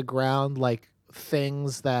out of the ground like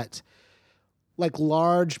things that like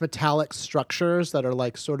large metallic structures that are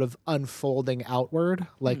like sort of unfolding outward,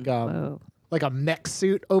 like like a mech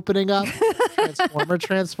suit opening up, transformer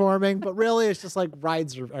transforming. But really, it's just like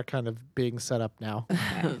rides are kind of being set up now.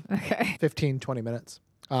 Okay. 15, 20 minutes.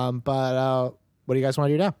 But what do you guys want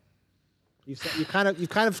to do now? You've kind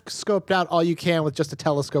of scoped out all you can with just a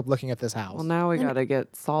telescope looking at this house. Well, now we got to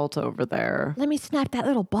get Salt over there. Let me snap that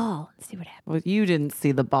little ball and see what happens. Well, you didn't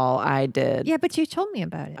see the ball. I did. Yeah, but you told me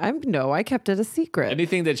about it. I kept it a secret.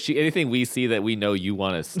 Anything we see that we know you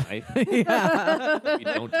want to snipe, we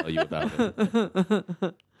don't tell you about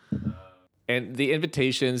it. And the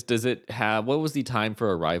invitations, does it have, what was the time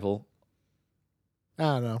for arrival? I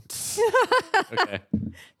don't know. Okay.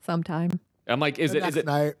 Sometime. I'm like, is it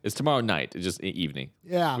night? It's tomorrow night. It's just evening.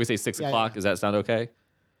 Yeah. We say 6 Yeah, o'clock. yeah. Does that sound okay?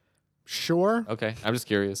 Sure. Okay. I'm just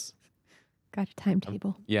curious. Got a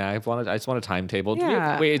timetable. Yeah, I just want a timetable. Do we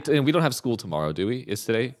Yeah. wait, and we don't have school tomorrow, do we? Is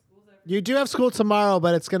today You do have school tomorrow,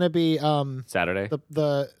 but it's going to be Saturday?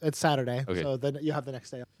 it's Saturday. Okay. So then you have the next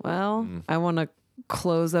day. Well, I want to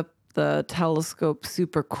close up the telescope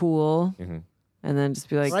super cool and then just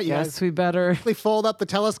be like, Right, you yes, guys- we better. We fold up the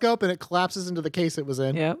telescope and it collapses into the case it was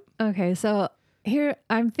in. Yep. Okay, so here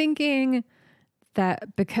I'm thinking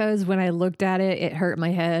that because when I looked at it, it hurt my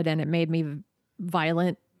head and it made me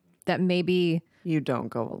violent, that maybe, You don't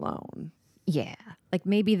go alone. yeah, like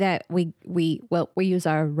maybe that we use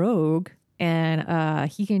our rogue and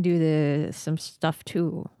he can do some stuff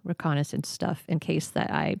too, reconnaissance stuff, in case that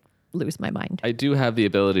I lose my mind. I do have the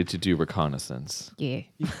ability to do reconnaissance. Yeah.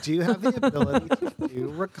 You do have the ability to do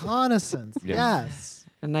reconnaissance. Yeah. Yes.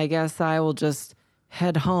 And I guess I will just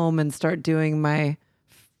head home and start doing my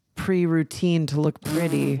pre-routine to look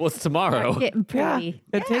pretty. Well, it's tomorrow. Getting pretty.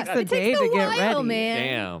 It takes a day takes to a get while, ready. man.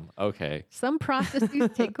 Damn. Okay. Some processes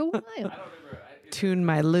take a while. Tune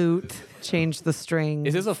my lute, change the strings.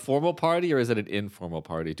 Is this a formal party or is it an informal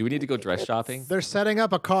party? Do we need to go dress shopping? They're setting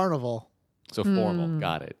up a carnival. So formal.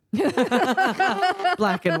 Got it.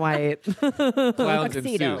 black and white? Clowns in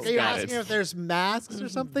Tuxedo. suits. Are you Got asking it. if there's masks or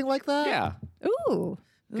something like that? Yeah. Ooh.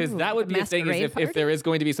 Because that would be a thing, is masquerade if there is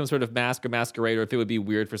going to be some sort of mask or masquerade, or if it would be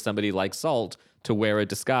weird for somebody like Salt to wear a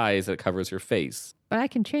disguise that covers her face. But I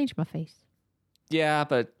can change my face. Yeah,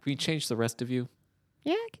 but we change the rest of you.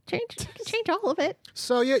 Yeah, I can change all of it.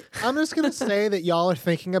 So I'm just gonna say that y'all are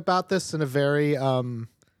thinking about this in a very in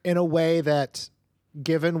a way that,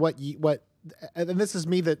 given and this is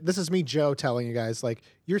me Joe telling you guys, like,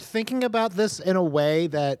 you're thinking about this in a way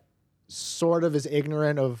that sort of is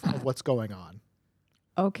ignorant of what's going on.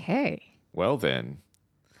 Okay. Well then.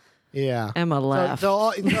 Yeah. Emma left.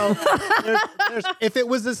 If it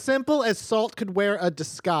was as simple as Salt could wear a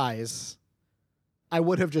disguise, I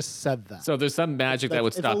would have just said that. So there's some magic that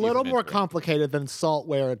would stop It's a you little from more entering. complicated than Salt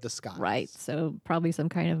wear a disguise. Right. So probably some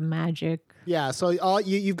kind of magic. Yeah, so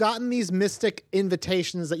you've gotten these mystic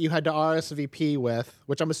invitations that you had to RSVP with,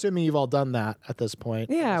 which I'm assuming you've all done that at this point.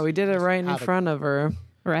 Yeah, we did it right in Have it. front of her.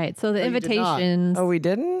 Right. So the No, you did not. invitations. Oh, we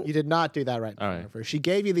didn't? You did not do that right in All front right. of her. She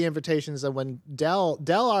gave you the invitations, and when Dell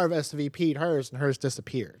RSVP'd hers, and hers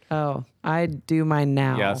disappeared. Oh, I do mine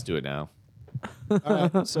now. Yeah, let's do it now. All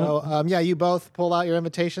right, so you both pull out your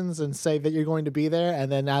invitations and say that you're going to be there,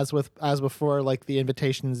 and then as before, like, the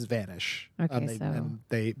invitations vanish. Okay, so-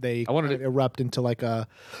 they I wanted kind of to- erupt into like a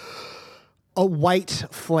white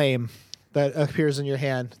flame that appears in your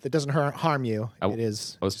hand that doesn't harm you. I It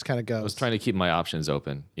was- just kind of goes. I was trying to keep my options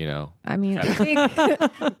open, you know. I mean, I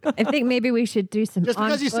think maybe we should do some. Just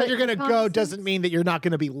because you said on-foot you're going to go reconnaissance. doesn't mean that you're not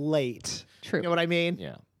going to be late. True. You know what I mean?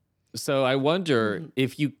 Yeah. So I wonder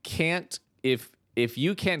if you can't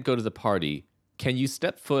go to the party, can you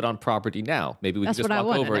step foot on property now? Maybe we That's can just what I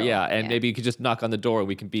walk wanna over, know. yeah, and Yeah. maybe you could just knock on the door and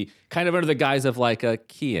we can be kind of under the guise of like a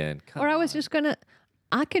Kian. Or I was just gonna.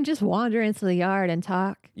 I can just wander into the yard and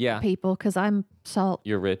talk Yeah. to people because I'm Salt.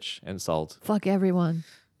 You're rich and Salt. Fuck everyone.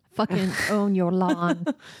 Fucking own your lawn.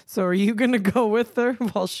 So are you going to go with her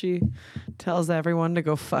while she tells everyone to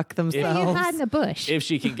go fuck You themselves? hide in the bush. If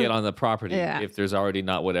she can get on the property, Yeah. if there's already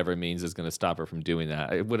not whatever means is going to stop her from doing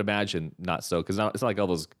that, I would imagine not so, because it's not like all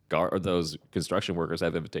those or those construction workers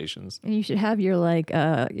have invitations. And you should have your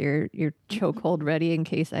your chokehold ready in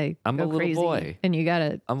case I I'm go a little crazy. boy. And you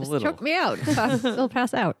gotta I'm a just little. choke me out. They'll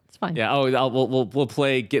pass out. It's fine. Yeah. Oh, we'll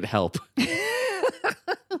play get help.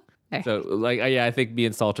 Okay. So I think me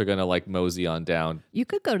and Salt are gonna like mosey on down. You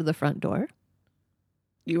could go to the front door.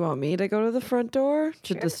 You want me to go to the front door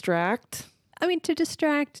to distract? I mean, to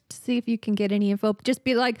distract, to see if you can get any info. Just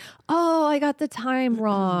be like, oh, I got the time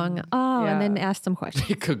wrong. Oh, and then ask some questions.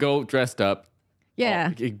 You could go dressed up. Yeah.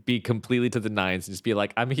 Be completely to the nines and just be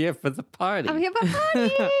like, I'm here for the party. I'm here for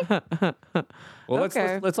party. Well,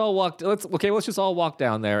 Okay. let's all walk. Let's just all walk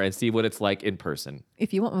down there and see what it's like in person.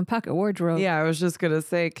 If you want my pocket wardrobe, Yeah, I was just gonna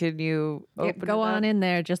say, can you open go on in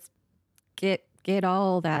there. Just get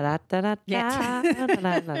all that. Da-da-da-da,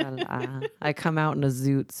 da-da-da-da-da. I come out in a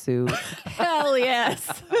zoot suit. Hell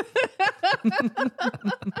yes.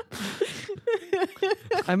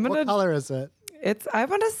 I'm What gonna. color is it? I'm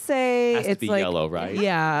gonna say Has to it's be like yellow, right?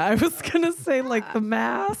 Yeah, I was gonna say like the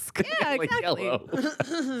mask. Yeah, Like exactly. yellow.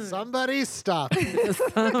 Somebody stop.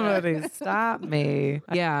 Somebody stop me.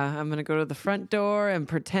 Yeah, I'm going to go to the front door and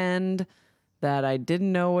pretend that I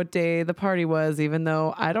didn't know what day the party was, even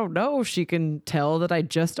though I don't know if she can tell that I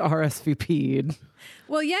just RSVP'd.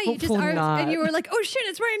 Well, yeah, you just Hopefully are, not. and you were like, oh shit,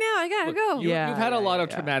 it's right now. I gotta go. You've had a lot of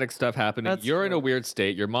traumatic stuff happening. That's You're in a true. weird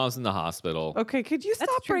state. Your mom's in the hospital. Okay, could you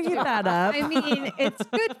stop true, bringing too. that up? I mean, it's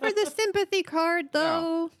good for the sympathy card,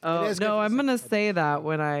 though. Oh, It is good no, for I'm going to say that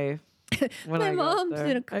when I My go mom's there.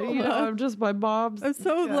 in a coma. I'm just my mom's. I'm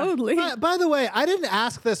so yeah. lonely. By the way, I didn't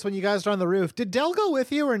ask this when you guys were on the roof. Did Dell go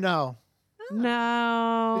with you or no?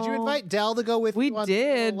 No. Did you invite Dell to go with We you on the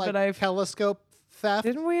did, little, but I- telescope theft?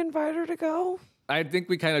 Didn't we invite her to go? I think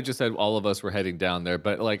we kind of just said all of us were heading down there,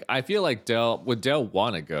 but like I feel like would Dell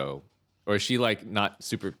want to go, or is she like not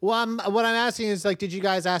super? Well, what I'm asking is like, did you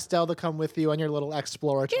guys ask Dell to come with you on your little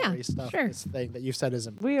exploratory Yeah, stuff? sure. This thing that you said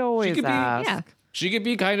isn't. We always could be- ask. Yeah. She could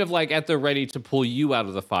be kind of like at the ready to pull you out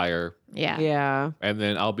of the fire, Yeah. Yeah. and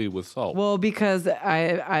then I'll be with Salt. Well, because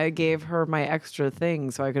I gave her my extra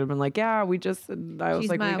thing, so I could have been like, yeah, we just. And I was She's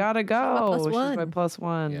like, my- we gotta she's my go. plus She's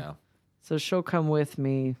my one. +1. yeah, So she'll come with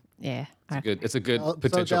me. Yeah. good. It's a good So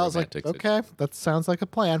potential Dell's like, romantic. okay, that sounds like a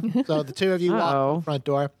plan. So the two of you walk to the front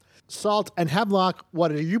door. Salt and Hemlock,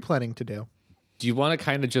 what are you planning to do? Do you want to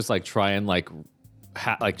kind of just like try and like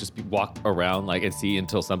just walk around like and see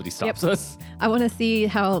until somebody stops us? I want to see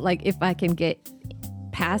how, like, if I can get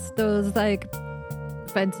past those, like,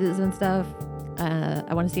 fences and stuff.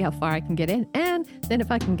 I want to see how far I can get in. And then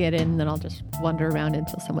if I can get in, then I'll just wander around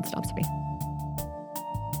until someone stops me.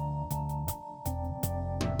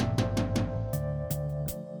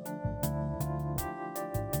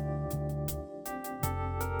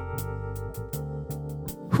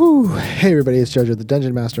 Whew. Hey everybody, it's Jojo the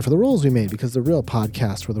Dungeon Master for The Rolls We Made, because the real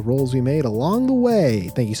podcast for the rolls we made along the way.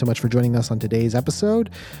 Thank you so much for joining us on today's episode,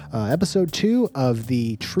 episode 2 of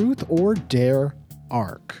the Truth or Dare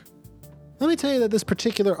arc. Let me tell you that this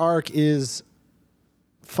particular arc is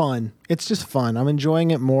fun. It's just fun. I'm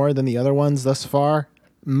enjoying it more than the other ones thus far,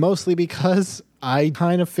 mostly because I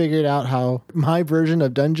kind of figured out how my version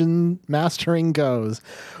of dungeon mastering goes,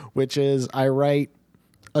 which is I write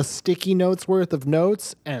a sticky notes worth of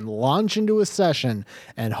notes and launch into a session,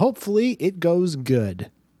 and hopefully it goes good.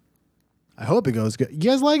 I hope it goes good. You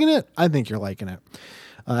guys liking it? I think you're liking it.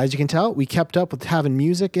 As you can tell, we kept up with having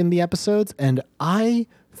music in the episodes, and I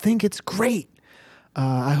think it's great.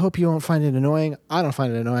 I hope you won't find it annoying. I don't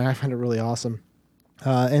find it annoying. I find it really awesome.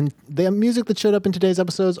 And the music that showed up in today's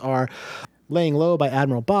episodes are Laying Low by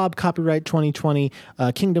Admiral Bob, copyright 2020.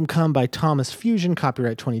 Kingdom Come by Thomas Fusion,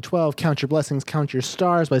 copyright 2012. Count Your Blessings, Count Your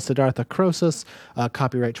Stars by Siddhartha Crosus,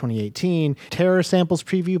 copyright 2018. Terror Samples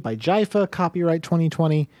Preview by Jaifa, copyright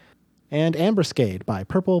 2020. And Ambuscade by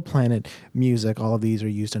Purple Planet Music. All of these are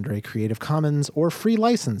used under a Creative Commons or free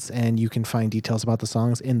license, and you can find details about the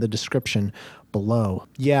songs in the description below.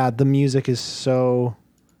 Yeah, the music is so...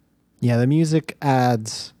 Yeah, the music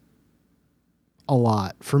adds a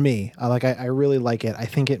lot for me. I really like it. I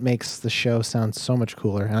think it makes the show sound so much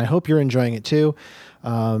cooler, and I hope you're enjoying it too.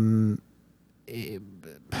 I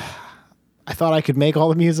thought I could make all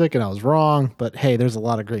the music, and I was wrong, but hey, there's a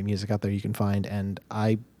lot of great music out there you can find, and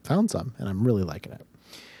I found some, and I'm really liking it.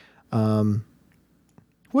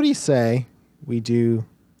 What do you say we do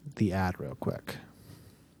the ad real quick?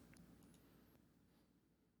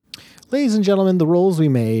 Ladies and gentlemen, The Rolls We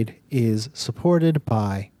Made is supported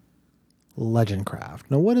by Legendcraft.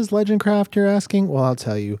 Now, what is Legendcraft, you're asking? Well, I'll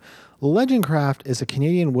tell you. Legendcraft is a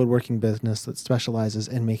Canadian woodworking business that specializes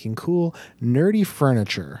in making cool, nerdy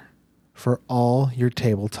furniture for all your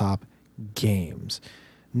tabletop games.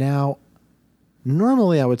 Now,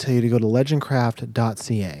 normally I would tell you to go to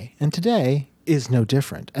legendcraft.ca, and today is no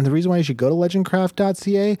different. And the reason why you should go to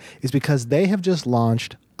legendcraft.ca is because they have just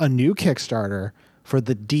launched a new Kickstarter for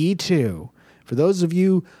the D2. For those of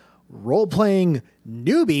you role-playing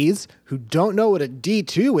newbies who don't know what a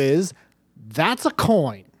D2 is, that's a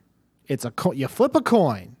coin. It's a coin. You flip a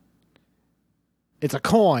coin. It's a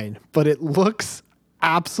coin, but it looks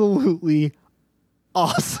absolutely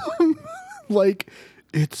awesome. Like,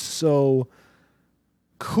 it's so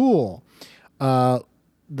cool.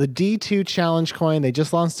 The D2 challenge coin, they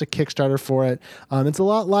just launched a Kickstarter for it. It's a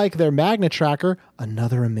lot like their Magnet Tracker,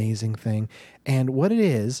 another amazing thing. And what it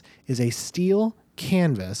is a steel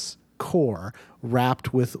canvas core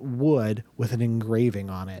wrapped with wood with an engraving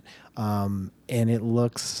on it. And it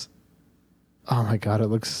looks, oh my God, it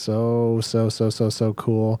looks so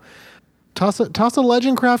cool. Toss a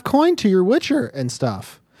Legendcraft coin to your Witcher and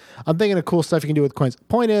stuff. I'm thinking of cool stuff you can do with coins.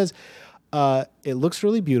 Point is, it looks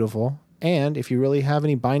really beautiful. And if you really have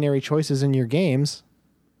any binary choices in your games,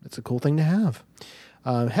 it's a cool thing to have.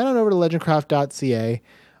 Head on over to legendcraft.ca.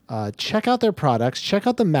 Check out their products. Check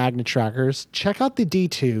out the Magnet Trackers. Check out the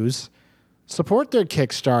D2s. Support their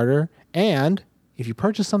Kickstarter. And if you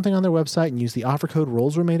purchase something on their website and use the offer code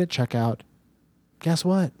ROLLSWEREMADE at checkout, guess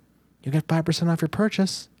what? You'll get 5% off your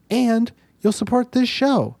purchase. And you'll support this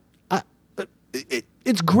show.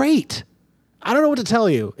 It's great. I don't know what to tell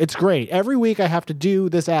you. It's great. Every week I have to do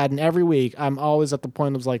this ad, and every week I'm always at the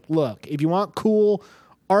point of like, look, if you want cool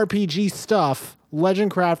RPG stuff,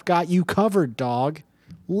 Legendcraft got you covered, dog.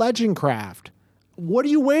 Legendcraft. What are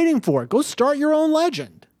you waiting for? Go start your own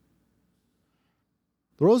legend.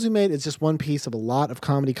 The Rolls We Made is just one piece of a lot of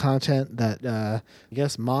comedy content that I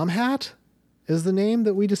guess Mom Hat is the name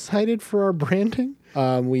that we decided for our branding.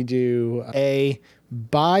 We do a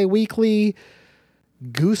bi-weekly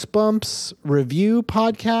Goosebumps review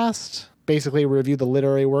podcast. Basically, review the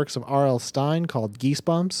literary works of R.L. Stine called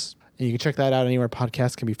Geesebumps. And you can check that out anywhere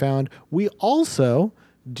podcasts can be found. We also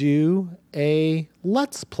do a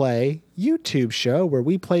Let's Play YouTube show where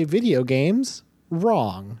we play video games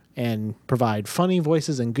wrong and provide funny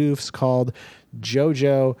voices and goofs called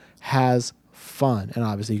JoJo Has Fun. And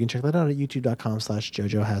obviously you can check that out at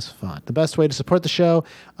youtube.com/JoJo Has Fun. The best way to support the show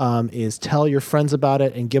is tell your friends about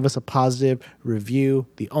it and give us a positive review.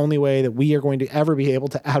 The only way that we are going to ever be able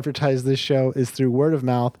to advertise this show is through word of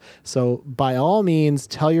mouth. So by all means,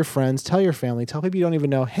 tell your friends, tell your family, tell people you don't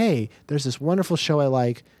even know, hey, there's this wonderful show I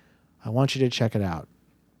like. I want you to check it out.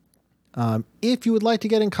 If you would like to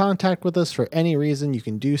get in contact with us for any reason, you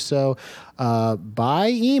can do so by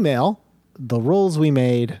email,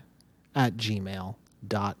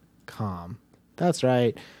 therollswemade@gmail.com. That's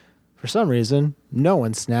right. For some reason, no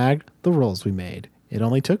one snagged the rolls we made. It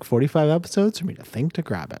only took 45 episodes for me to think to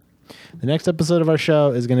grab it. The next episode of our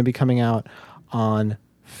show is going to be coming out on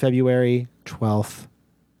February 12th.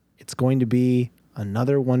 It's going to be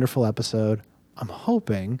another wonderful episode. I'm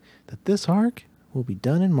hoping that this arc will be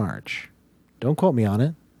done in March. Don't quote me on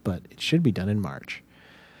it, but it should be done in March.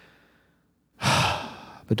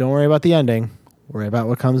 But don't worry about the ending. Worry about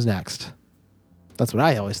what comes next. That's what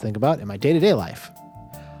I always think about in my day-to-day life.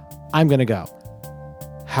 I'm going to go.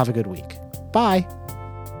 Have a good week. Bye.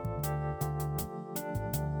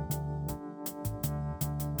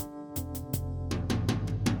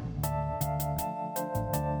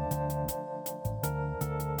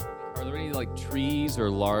 Are there any like trees or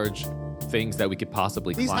large things that we could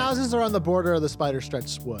possibly These climb? houses are on the border of the Spider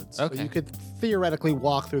Stretch woods. Okay. So you could theoretically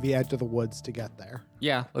walk through the edge of the woods to get there.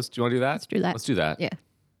 Yeah, do you want to do that? Let's do that. Let's do that. Yeah.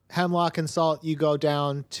 Hemlock and Salt, you go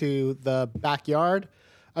down to the backyard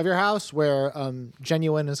of your house where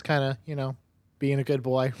Genuine is kind of, being a good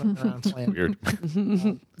boy, running around playing. Weird.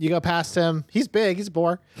 You go past him. He's big. He's a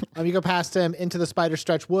boar. You go past him into the Spider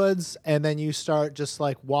Stretch woods, and then you start just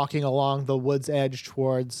like walking along the woods edge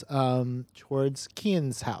towards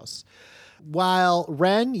Kian's house. While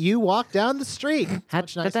Ren, you walk down the street. It's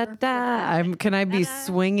much nicer. Can I be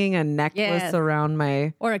swinging a necklace Yes. around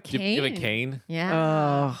my? Or a Do cane. you have a cane?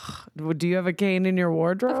 Yeah. Do you have a cane in your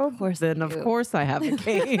wardrobe? Of course I Then of do. course I have a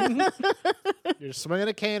cane. You're swinging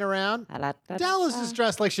a cane around. Dell is just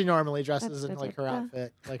dressed like she normally dresses in like her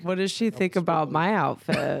outfit. Like, What does she think about my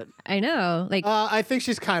outfit? I know. Like I think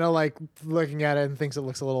she's kind of like looking at it and thinks it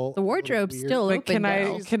looks a little. the wardrobe's weird. still But open. can I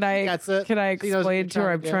now. can I That's it. can I She knows what explain you're to her?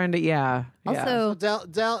 trying I'm to do. trying to yeah. Also,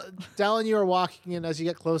 Dell and you are walking, and as you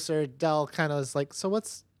get closer, Dell kind of is like, "So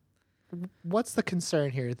what's the concern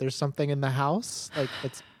here? There's something in the house like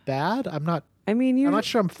that's bad. I'm not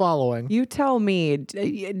sure I'm following." You tell me.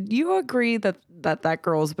 You agree that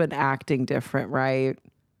girl's been acting different, right?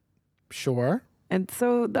 Sure. And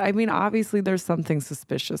so, obviously there's something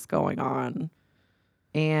suspicious going on.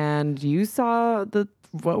 And you saw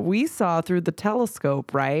what we saw through the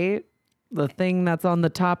telescope, right? The thing that's on the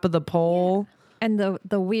top of the pole. and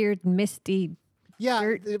the weird misty.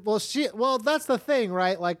 Yeah. Well, that's the thing,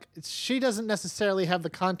 right? Like, she doesn't necessarily have the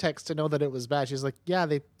context to know that it was bad. She's like, yeah,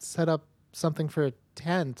 they set up something for a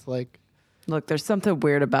tent. Like, Look, there's something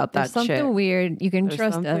weird about There's that something chick. weird. You can There's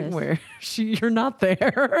trust something us. weird. You're not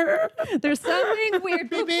there. There's something weird.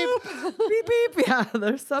 Beep, beep. Beep beep. Yeah,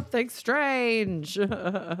 there's something strange.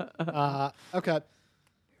 Okay.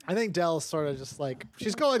 I think Dell's sort of just like,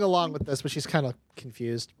 she's going along with this, but she's kind of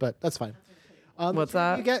confused, but that's fine. What's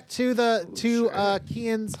that? You get to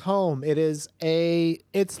Kian's home. It's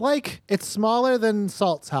smaller than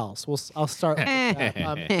Salt's house. I'll start with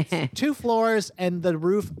that. It's 2 floors, and the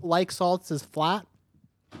roof, like Salt's, is flat,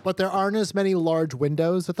 but there aren't as many large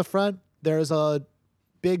windows at the front. There's a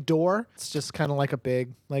big door. It's just kind of like a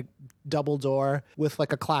big, like, double door with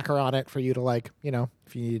like a clacker on it for you to, like, you know,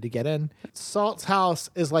 if you needed to get in. Salt's house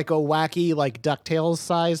is like a wacky, like, DuckTales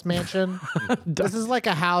sized mansion. This is like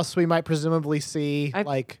a house we might presumably see.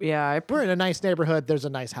 We're in a nice neighborhood. There's a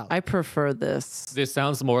nice house. I prefer this. This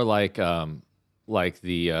sounds more like the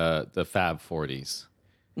Fab 40s.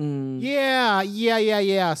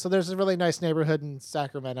 Yeah. So there's a really nice neighborhood in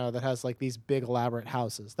Sacramento that has like these big elaborate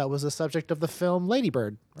houses. That was the subject of the film Lady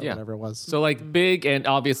Bird or whatever it was. So like big and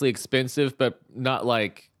obviously expensive, but not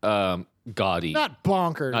like gaudy. Not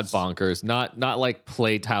bonkers. Not bonkers. Not like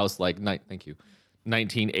plate house like thank you.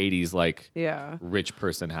 1980s like rich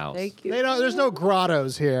person house. Thank you. There's no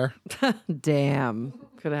grottos here. Damn.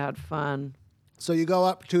 Could have had fun. So you go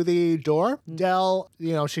up to the door. Dell,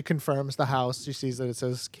 she confirms the house. She sees that it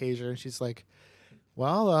says Kager, and she's like,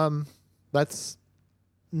 well, let's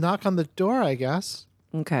knock on the door, I guess.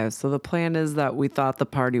 Okay, so the plan is that we thought the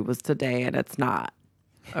party was today and it's not.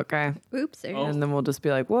 Okay. Oops. And then we'll just be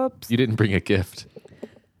like, whoops. You didn't bring a gift.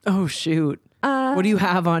 Oh, shoot. What do you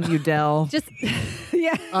have on you, Dell? Just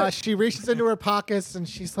yeah. She reaches into her pockets, and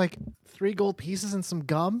she's like, 3 gold pieces and some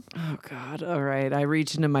gum. Oh, God. All right. I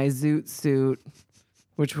reach into my zoot suit,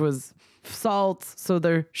 which was salt, so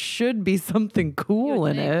there should be something cool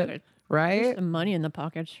in it, There's right? some money in the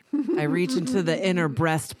pocket. I reach into the inner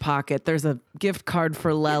breast pocket. There's a gift card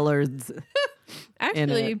for Lellards.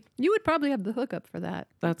 Actually, you would probably have the hookup for that.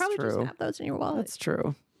 That's probably true. Just have those in your wallet. That's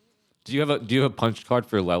true. Do you have a punch card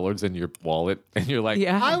for Lellards in your wallet? And you're like,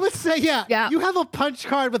 Yeah. I would say, Yeah. you have a punch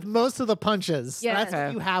card with most of the punches. Yeah. That's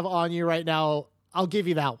what you have on you right now. I'll give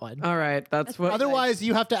you that one. All right. That's what. Otherwise,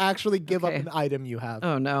 you have to actually give up Okay. an item you have.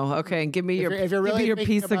 Oh no. Okay. Give me your if you're really give me your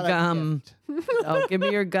thinking piece of about a gum. gift. Oh, give me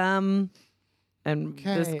your gum and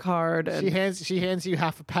Okay. this card. She And hands you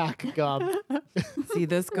half a pack of gum. see,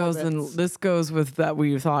 this goes with that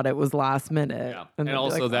we thought it was last minute. yeah. And And they'd be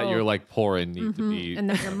also like, that "Oh." you're like poor and need to be. And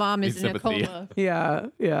then your mom is in a sympathy. coma.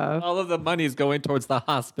 Yeah. All of the money is going towards the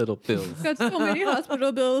hospital bills. Got so many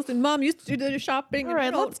hospital bills, and mom used to do the shopping. All and I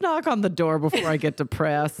right. don't- Let's knock on the door before I get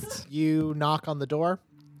depressed. You knock on the door.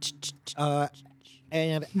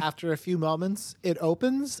 And after a few moments, it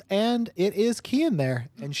opens, and it is Kian there.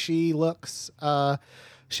 And she looks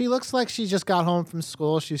like she just got home from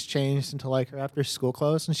school. She's changed into like her after school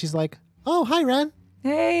clothes, and she's like, "Oh, hi, Ren."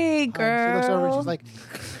 Hey, She girl. looks over and she's like,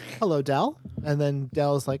 "Hello, Dell." And then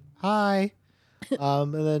Dell's like, "Hi."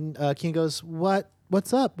 And then Kian goes,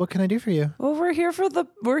 "What's up? What can I do for you?" Well, we're here for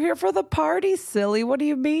the party, silly. What do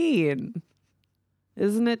you mean?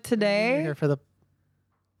 Isn't it You're today? here for the.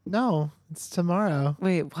 No, it's tomorrow.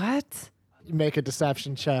 Wait, what? You make a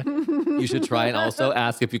deception check. You should try and also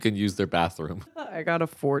ask if you can use their bathroom. I got a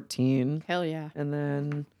 14. Hell yeah. And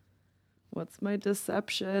then what's my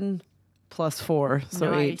deception? +4, so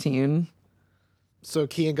Nice. 18. So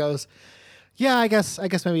Kian goes, "Yeah, I guess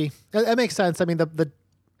maybe that makes sense. I mean, the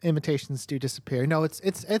invitations do disappear. No,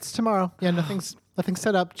 it's tomorrow. Yeah, nothing's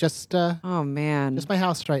set up. Just Oh man. my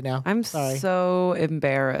house right now. I'm sorry. so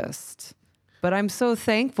embarrassed. But I'm so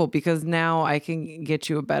thankful because now I can get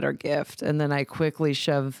you a better gift. And then I quickly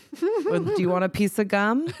shove. Do you want a piece of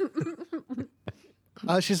gum?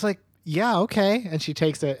 She's like, "Yeah, okay," and she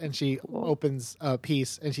takes it and she opens a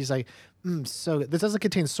piece and she's like, "So good. This doesn't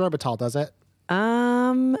contain sorbitol, does it?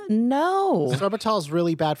 No. Sorbitol is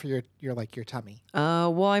really bad for your tummy.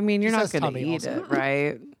 Well, I mean, you're She not says going to tummy eat also. it,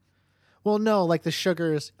 right? Well, no, like the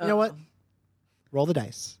sugars. You know what? Roll the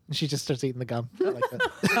dice." And she just starts eating the gum. I like that.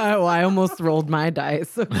 Oh, I almost rolled my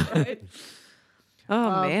dice. Okay.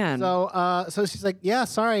 Oh man. So she's like, "Yeah,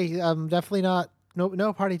 sorry, definitely not.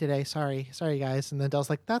 No party today. Sorry, guys." And then Dell's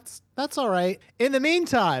like, "That's all right." In the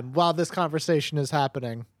meantime, while this conversation is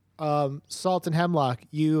happening, Salt and Hemlock,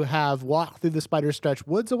 you have walked through the Spider Stretch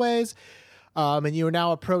woods a ways, and you are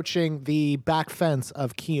now approaching the back fence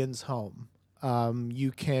of Kian's home.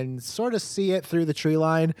 You can sort of see it through the tree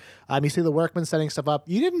line. You see the workmen setting stuff up.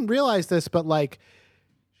 You didn't realize this, but like,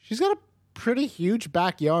 she's got a pretty huge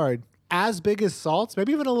backyard. as big as Salt's,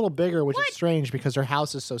 maybe even a little bigger, which is strange because her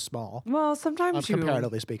house is so small, Well, sometimes you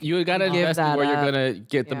comparatively speaking. You got to Give invest in that where you're up. gonna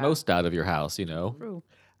get the Yeah. most out of your house. You know. True.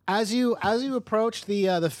 As you approach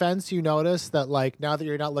the fence, you notice that like now that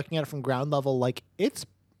you're not looking at it from ground level, like it's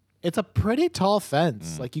a pretty tall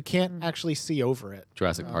fence. Like you can't actually see over it.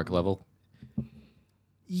 Jurassic Park level.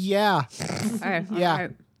 Yeah. All right. Yeah. All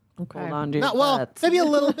right. Okay. hold on to your Not, well, butts. maybe a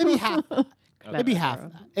little, maybe half. Maybe half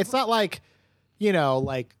of that. It's not like,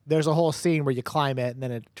 like there's a whole scene where you climb it and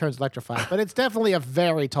then it turns electrified, but it's definitely a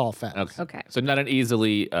very tall fence. Okay. Okay. So not an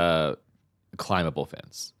easily climbable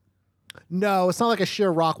fence. No, it's not like a sheer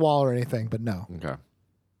rock wall or anything, but no. Okay.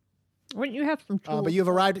 Wouldn't you have some tools? But you've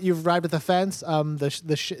arrived at the fence.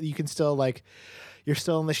 You can still like, you're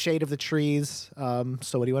still in the shade of the trees.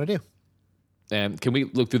 So what do you want to do? And can we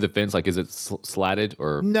look through the fence? Like, is it slatted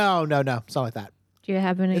or? No. It's not like that. Do you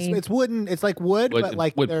have any? It's wooden. It's like wood, Wood- but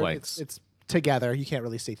like wood they're- planks. it's together. You can't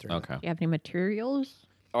really see through. Okay. Do you have any materials?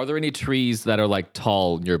 Are there any trees that are like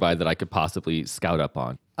tall nearby that I could possibly scout up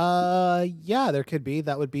on? Yeah, there could be.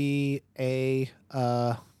 That would be a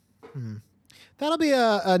that'll be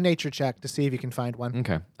a nature check to see if you can find one.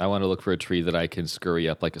 Okay. I want to look for a tree that I can scurry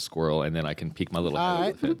up like a squirrel, and then I can peek my little head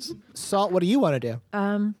over the fence. Salt, what do you want to do?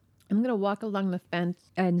 I'm gonna walk along the fence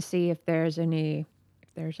and see if there's any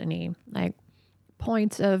like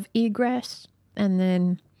points of egress, and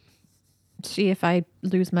then see if I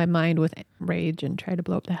lose my mind with rage and try to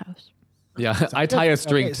blow up the house. Yeah, I tie a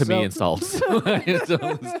string Okay, to me so- and salts. I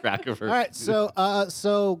don't lose track of her. All right,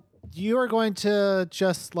 so you are going to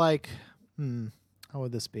just like, how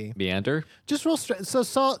would this be? Meander. Just roll straight. So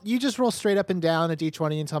Salt, you just roll straight up and down a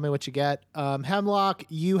d20 and tell me what you get. Hemlock,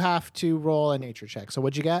 you have to roll a nature check. So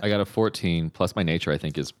what'd you get? I got a 14 plus my nature. I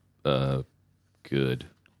think is good.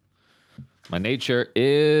 My nature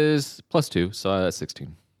is +2, so that's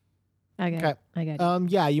 16. I got Okay. it. I got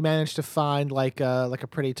it. Yeah, you managed to find like a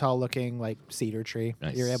pretty tall looking like cedar tree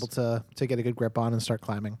that you're Nice. able to get a good grip on and start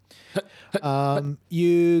climbing.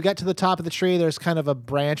 You get to the top of the tree. There's kind of a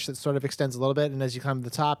branch that sort of extends a little bit, and as you climb to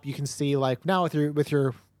the top, you can see like now with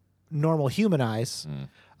your normal human eyes,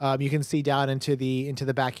 you can see down into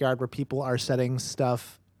the backyard where people are setting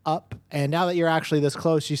stuff up. And now that you're actually this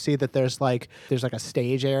close, you see that there's like a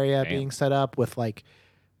stage area Damn. being set up with like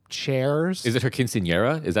chairs. Is it her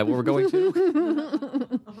quinceanera? Is that what we're going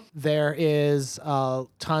to? There is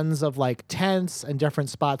tons of like tents and different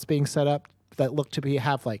spots being set up that look to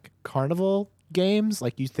have like carnival games.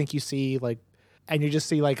 Like you think you see like, and you just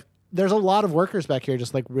see like there's a lot of workers back here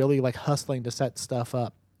just like really like hustling to set stuff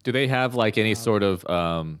up. Do they have like any sort of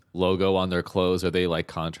logo on their clothes? Are they like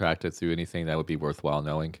contracted through anything that would be worthwhile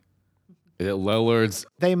knowing? Is it Lillard's?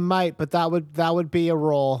 They might, but that would be a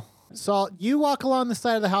roll. Salt, you walk along the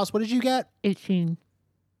side of the house. What did you get? 18.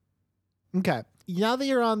 Okay. Now that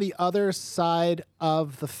you're on the other side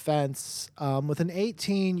of the fence, with an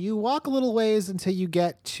 18, you walk a little ways until you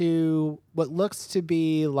get to what looks to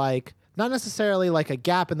be like not necessarily like a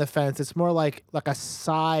gap in the fence. It's more like a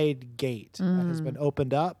side gate that has been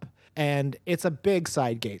opened up, and it's a big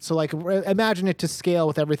side gate. So like imagine it to scale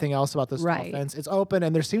with everything else about this tall Right. fence. It's open,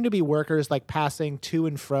 and there seem to be workers like passing to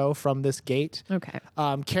and fro from this gate. Okay.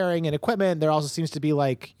 Carrying in equipment. There also seems to be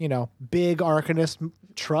like, big Arcanist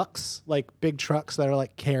trucks, like big trucks that are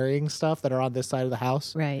like carrying stuff that are on this side of the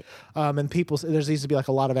house. Right. And there seems to be like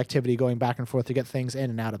a lot of activity going back and forth to get things in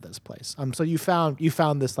and out of this place. So you found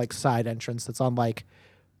this like side entrance that's on like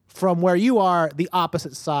from where you are, the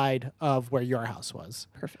opposite side of where your house was.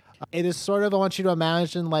 Perfect. It is sort of, I want you to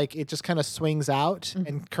imagine like it just kind of swings out,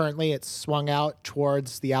 and currently it's swung out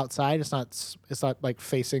towards the outside. It's not like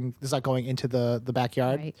facing, it's not going into the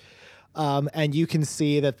backyard. Right. And you can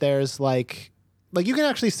see that there's like you can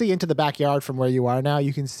actually see into the backyard from where you are now.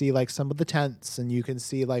 You can see like some of the tents, and you can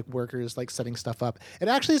see like workers like setting stuff up. It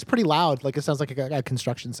actually is pretty loud. Like it sounds like a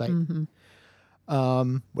construction site.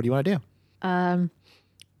 What do you want to do?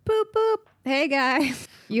 Boop boop. Hey guys,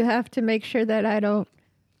 you have to make sure that I don't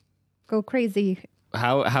go crazy.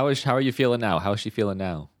 How are you feeling now? How is she feeling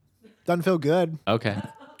now? Doesn't feel good. Okay.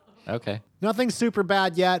 Nothing super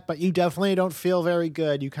bad yet, but you definitely don't feel very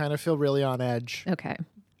good. You kind of feel really on edge. Okay.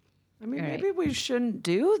 I mean, All right. maybe we shouldn't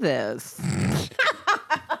do this.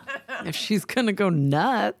 If she's gonna go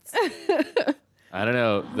nuts. I don't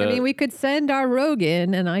know. I mean, we could send our rogue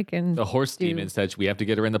in, and I can. The horse demon said we have to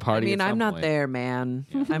get her in the I party. mean, at I'm some not point. there, man.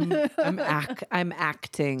 I'm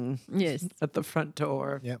acting Yes. at the front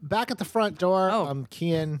door. Yeah. Back at the front door, Oh.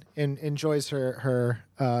 Kian enjoys her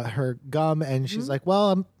gum, and she's like,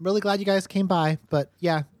 "Well, I'm really glad you guys came by, but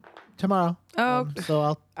yeah, tomorrow. Oh,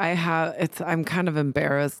 So I'm kind of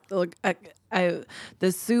embarrassed. Look,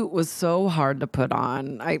 the suit was so hard to put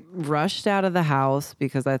on. I rushed out of the house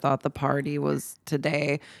because I thought the party was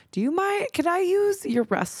today. Do you mind? Could I use your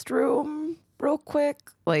restroom real quick?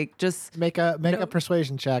 Like, just make a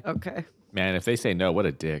persuasion check. okay. Man, if they say no, what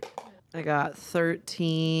a dick. I got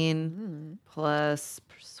 13 plus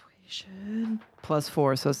persuasion plus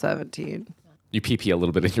 4, so 17. You pee a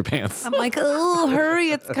little bit in your pants. I'm like, oh,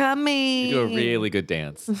 hurry, it's coming. You do a really good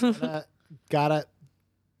dance. Got it.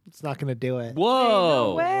 It's not gonna do it.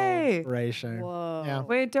 Whoa. No way. Inspiration. Whoa. Yeah.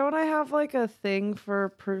 Wait, don't I have like a thing for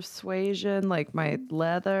persuasion, like my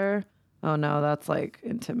leather? Oh no, that's like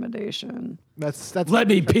intimidation. That's Let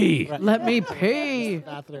me pee. Right. Let me pee.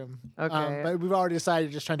 bathroom. Okay. But we've already decided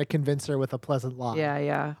you're just trying to convince her with a pleasant lie.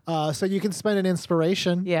 Yeah. So you can spend an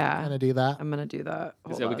inspiration. Yeah. Kind of do that. I'm gonna do that.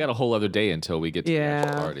 Hold So we on. got a whole other day until we get to the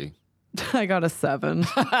actual Yeah. party. I got a 7.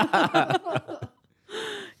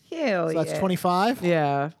 Hell So that's yeah. 25.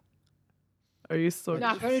 Yeah. Are you so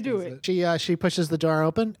Not gonna do it. She pushes the door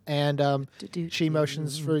open and she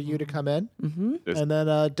motions for you to come in. Mm-hmm. And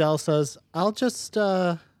then Dell says, "I'll just."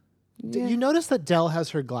 You notice that Dell has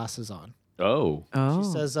her glasses on. Oh. Oh. She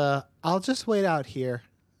says, "I'll just wait out here.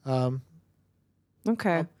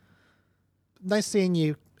 Okay. Nice seeing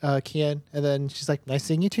you, Kian." And then she's like, "Nice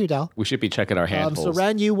seeing you too, Dell." We should be checking our handholds. So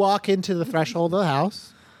Ren, you walk into the threshold of the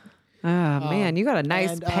house. Oh man, you got a nice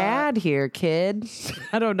and, pad here, kid.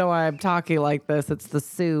 I don't know why I'm talking like this. It's the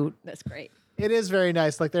suit. That's great. It is very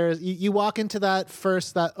nice. Like you walk into that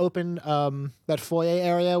open that foyer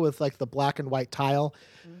area with like the black and white tile.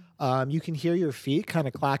 You can hear your feet kind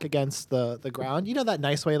of clack against the ground. You know that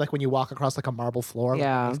nice way, like when you walk across like a marble floor, like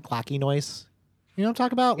Yeah. nice clacky noise. You know what I'm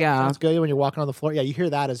talking about? Yeah. Sounds good when you're walking on the floor. Yeah, you hear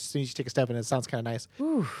that as soon as you take a step in. It sounds kind of nice.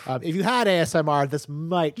 If you had ASMR, this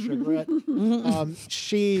might trigger it.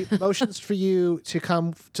 She motions for you to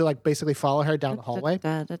come to like basically follow her down the hallway.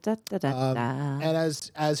 Da, da, da, da, da, da.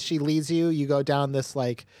 And as she leads you, you go down this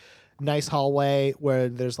like nice hallway where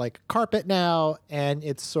there's like carpet now, and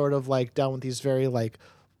it's sort of like done with these very like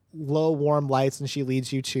low warm lights. And she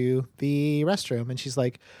leads you to the restroom, and she's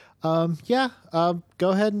like, go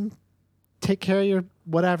ahead and take care of your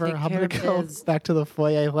whatever. Take I'm care gonna of go biz." back to the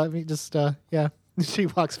foyer. Let me just She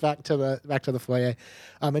walks back to the foyer,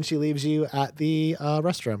 and she leaves you at the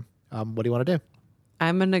restroom. What do you want to do?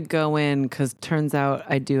 I'm gonna go in because turns out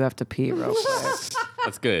I do have to pee real quick.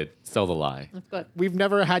 That's good. Sell the lie. That's good. We've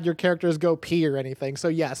never had your characters go pee or anything, so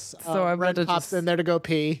yes. So I'm Ren gonna pops just- in there to go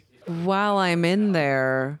pee. While I'm in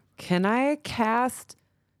there, can I cast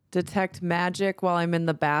detect magic while I'm in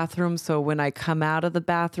the bathroom? So when I come out of the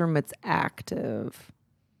bathroom, it's active.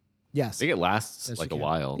 Yes. I think it lasts Yes, like you a can.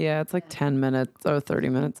 while. Yeah, it's like 10 minutes or 30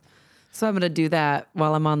 minutes. So I'm gonna do that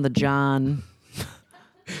while I'm on the John.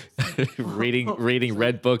 reading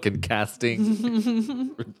Red Book and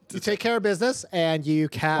casting. You take care of business and you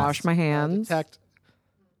cast. Wash my hands. Detect.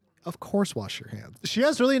 Of course, wash your hands. She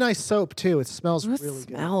has really nice soap too. It smells It really good.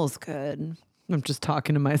 smells good. I'm just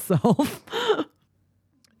talking to myself.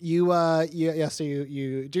 So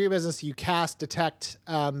you do your business. You cast detect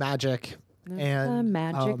magic, The and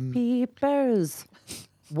magic peepers.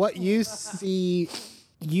 what you see,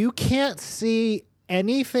 you can't see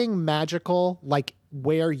anything magical like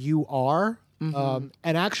where you are. And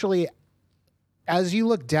actually, as you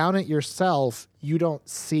look down at yourself, you don't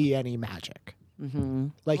see any magic.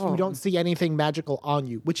 Like you don't see anything magical on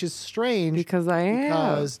you, which is strange Because I am.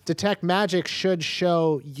 because detect magic should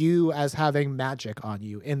show you as having magic on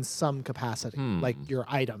you in some capacity, like your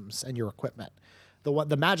items and your equipment.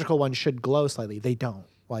 The magical one should glow slightly. They don't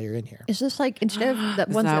while you're in here. Is this like instead of that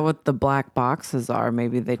Is ones that that what the black boxes are?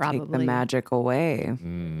 Maybe they take the Probably. magic away.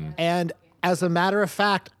 And as a matter of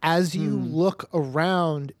fact, as you look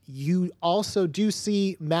around, you also do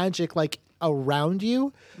see magic like around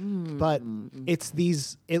you, but it's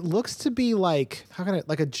these. It looks to be like how can I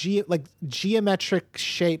like geometric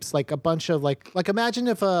shapes, like a bunch of like imagine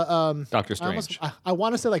if a Doctor I almost- Strange. I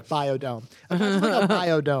want to say like biodome. Imagine like a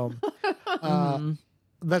biodome.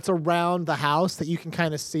 That's around the house that you can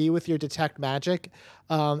kind of see with your detect magic.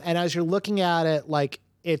 And as you're looking at it, like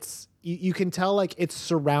it's you can tell like it's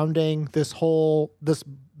surrounding this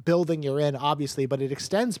building you're in, obviously, but it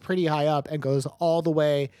extends pretty high up and goes all the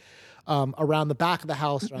way around the back of the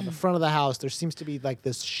house, around the front of the house. There seems to be like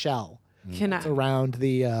this shell Can I? around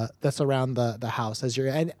that's around the house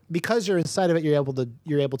and because you're inside of it, you're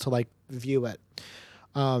able to like view it.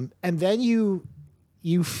 And then you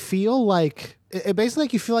feel like it basically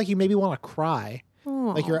like you feel like you maybe want to cry.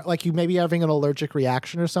 Like you maybe having an allergic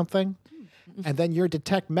reaction or something. and then your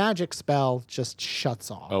detect magic spell just shuts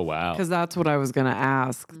off. Oh wow. Because that's what I was going to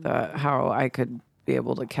ask, how I could be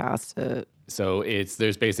able to cast it. So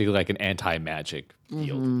there's basically like an anti-magic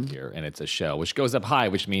field here, and it's a shell which goes up high,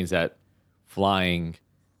 which means that flying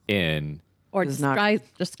in. Or Does not-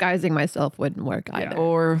 disguising myself wouldn't work either.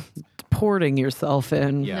 Or porting yourself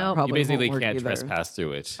in. Yeah, No. you Probably basically won't work can't either. trespass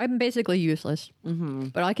through it. I'm basically useless.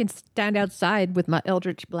 But I can stand outside with my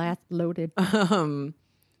Eldritch Blast loaded.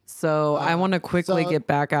 So I want to quickly so- get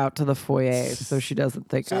back out to the foyer so she doesn't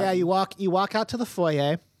think So yeah, you walk out to the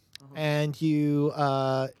foyer, and you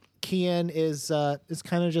Kian is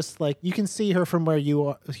kind of just like, you can see her from where you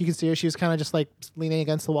are. You can see her. She's kind of just like leaning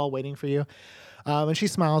against the wall, waiting for you. And she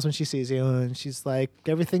smiles when she sees you, and she's like,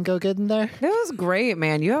 "Everything go good in there?" It was great,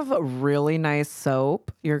 man. You have a really nice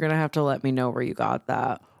soap. You're going to have to let me know where you got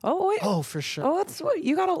that. Oh, wait. Oh, for sure. Oh, that's what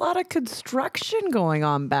you got a lot of construction going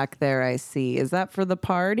on back there, I see. Is that for the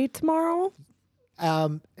party tomorrow?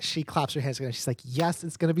 She claps her hands together. She's like, "Yes,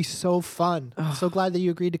 it's gonna be so fun. I'm so glad that you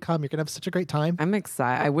agreed to come. You're gonna have such a great time." I'm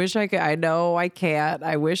excited. I wish I could. I know I can't.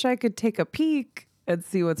 I wish I could take a peek and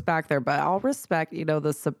see what's back there, but I'll respect,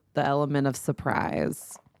 the element of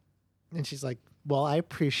surprise. And she's like, "Well, I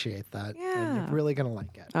appreciate that. And Yeah. you're really gonna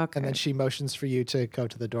like it." Okay. And then she motions for you to go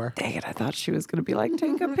to the door. Dang it, I thought she was going to be like,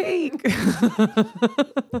 take a peek.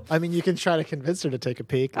 I mean, you can try to convince her to take a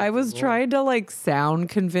peek. I was trying to sound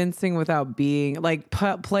convincing without being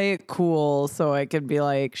play it cool so I could be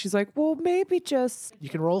like, she's like, well, maybe just, You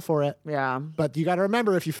can roll for it, yeah. but you got to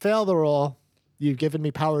remember, if you fail the roll, you've given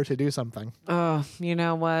me power to do something. Oh, you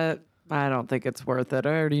know what? I don't think it's worth it. I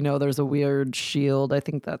already know there's a weird shield. I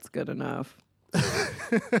think that's good enough.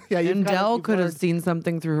 Yeah, And Dell you've could have learned- seen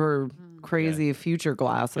something through her crazy future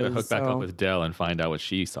glasses. Gotta hook back so- up with Dell and find out what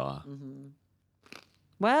she saw.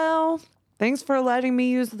 Well, thanks for letting me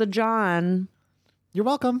use the John. You're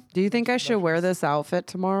welcome. Do you think I should wear this outfit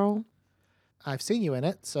tomorrow? I've seen you in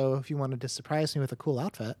it, so if you wanted to surprise me with a cool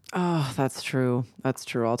outfit. Oh, that's true. That's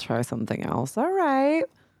true. I'll try something else. All right.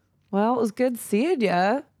 Well, it was good seeing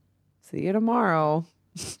you. See you tomorrow.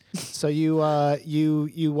 So you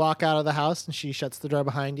walk out of the house, and she shuts the door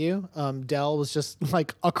behind you. Dell was just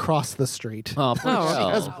like across the street. Oh, poor Oh, She Dell.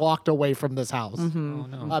 has walked away from this house. Oh,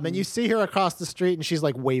 no. And you see her across the street, and she's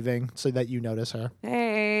like waving so that you notice her.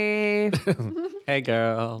 Hey, Hey,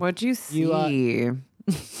 girl. what'd you see? You,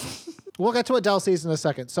 We'll get to what Dell sees in a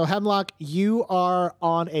second. So Hemlock, you are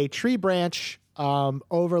on a tree branch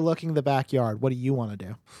overlooking the backyard. What do you want to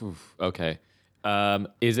do? Oof, okay.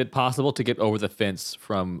 Is it possible to get over the fence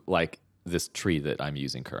from like this tree that I'm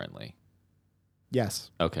using currently?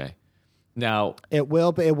 Yes, Okay. Now, it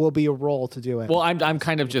will. But it will be a roll to do it. well, I'm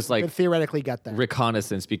kind of just you like could theoretically get there.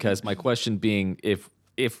 reconnaissance, because my question being, if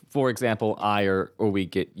for example or we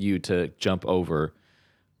get you to jump over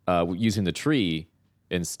using the tree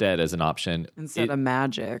instead as an option Instead of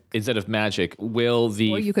magic. instead of magic, will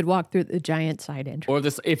the Or you could walk through the giant side entrance. or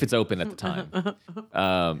this if it's open at the time,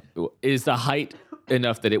 is the height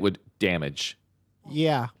enough that it would damage?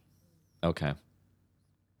 Yeah. Okay.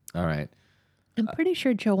 All right. I'm pretty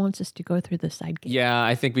sure Joe wants us to go through the side gate. Yeah,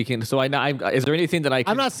 I think we can. So is there anything that I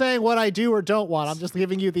can? I'm not saying what I do or don't want. I'm just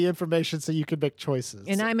giving you the information so you can make choices.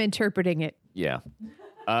 And I'm interpreting it. Yeah.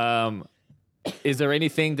 Is there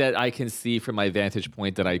anything that I can see from my vantage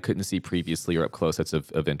point that I couldn't see previously or up close that's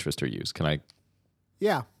of interest or use? Can I?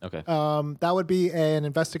 Yeah. Okay. That would be an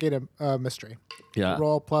investigative mystery. Yeah.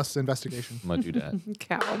 Roll plus investigation. I'm gonna do that.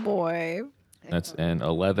 Cowboy. That's an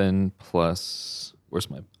 11 plus. Where's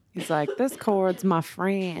my He's like, this cord's my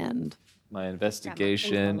friend.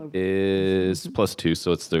 investigation is +2,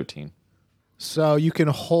 so it's 13. So you can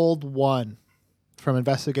hold one from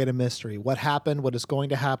investigative mystery. What happened? What is going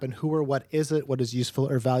to happen? Who or what is it? What is useful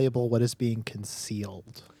or valuable? What is being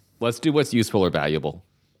concealed? Let's do what's useful or valuable.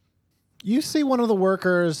 You see one of the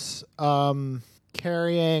workers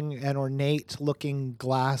carrying an ornate-looking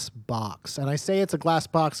glass box, and I say it's a glass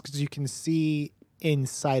box because you can see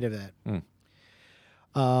inside of it.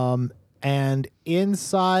 And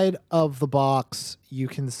inside of the box, you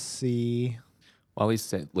can see. While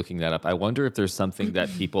he's looking that up, I wonder if there's something that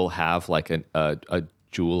people have, like a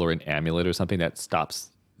jewel or an amulet or something that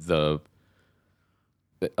stops that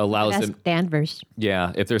allows That's them. Danvers.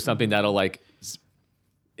 Yeah, if there's something that'll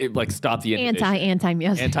stop the inhibition.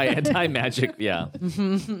 anti magic. Yeah.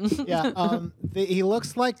 Yeah, he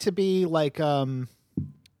looks like to be like a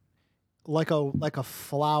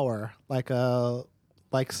flower, like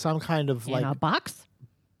some kind of In a box?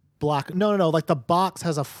 black. No. Like the box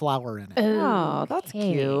has a flower in it, Oh, that's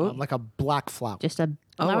Okay. cute. like a black flower. Just a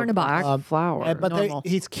flower in a box. black flower. But Normal.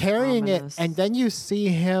 he's carrying Ominous. it, and then you see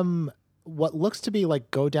him what looks to be like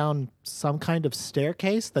go down some kind of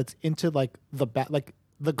staircase that's into like the back, like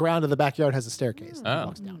the ground of the backyard has a staircase.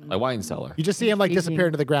 Oh, a wine cellar. You just see him like disappear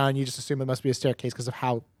into the ground. You just assume it must be a staircase because of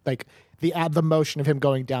how like the motion of him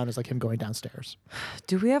going down is like him going downstairs.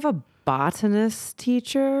 Do we have a botanist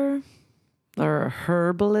teacher or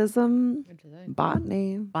herbalism?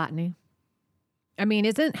 Botany. Botany. I mean,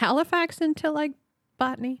 isn't Halifax into like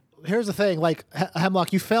botany? Here's the thing, like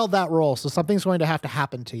Hemlock, you failed that roll, so something's going to have to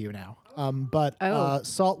happen to you now.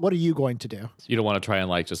 Salt, what are you going to do? You don't want to try and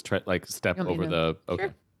like just try like step You want me over to- the. Okay.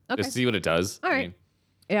 Sure. Okay. Just see what it does. All right.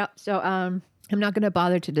 Yeah. So I'm not gonna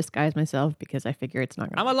bother to disguise myself because I figure it's not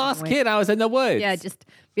gonna. I'm a go lost away. kid. I was in the woods. Yeah, just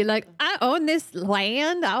be like, I own this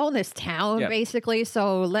land, I own this town, Yeah. basically.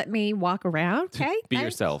 So let me walk around, okay? Be Thanks.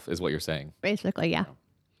 yourself is what you're saying. Basically, yeah.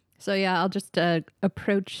 So yeah, I'll just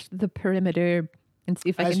approach the perimeter and see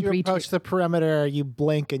if I As can you breach approach it. the perimeter, you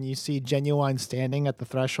blink and you see Genuine standing at the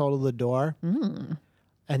threshold of the door.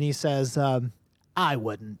 And he says, I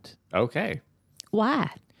wouldn't. Okay.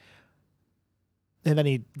 Why? And then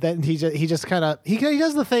he just kind of he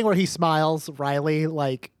does the thing where he smiles wryly,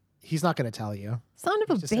 like he's not going to tell you. Son of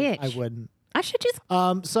a Just says, bitch. I wouldn't. I should just.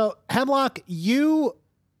 So Hemlock, you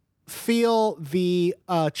feel the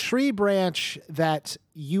tree branch that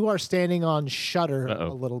you are standing on shudder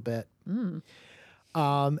Uh-oh. a little bit.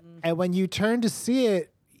 And when you turn to see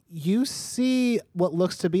it, you see what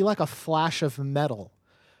looks to be like a flash of metal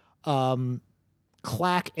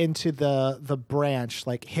clack into the branch,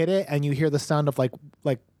 like hit it, and you hear the sound of like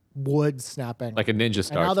wood snapping. Like a ninja and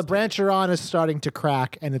starts. now the branch you're on is starting to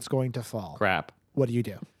crack and it's going to fall. Crap. What do you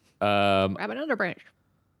do? Grab another branch.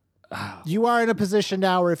 You are in a position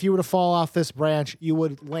now where if you were to fall off this branch, you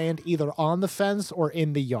would land either on the fence or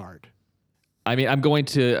in the yard. I mean, I'm going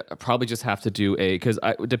to probably just have to do because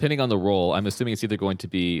depending on the role, I'm assuming it's either going to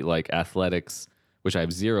be like athletics, which I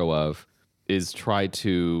have 0 of, is try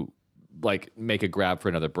to like make a grab for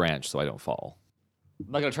another branch so I don't fall.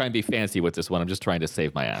 I'm not going to try and be fancy with this one. I'm just trying to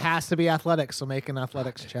save my ass. Has to be athletics, so make an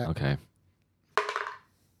athletics check. Okay.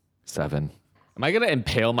 7. Am I going to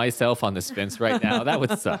impale myself on this fence right now? That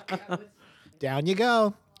would suck. Down you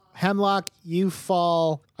go. Hemlock, you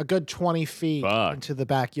fall a good 20 feet Fuck. into the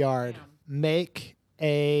backyard. Make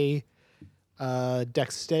a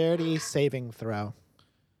dexterity saving throw.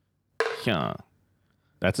 Yeah.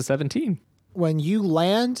 That's a 17. When you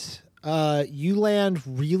land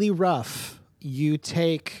really rough. You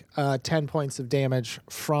take 10 points of damage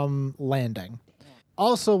from landing.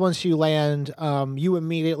 Also, once you land, you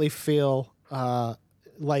immediately feel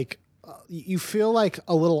you feel like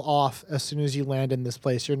a little off as soon as you land in this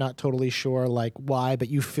place. You're not totally sure like why, but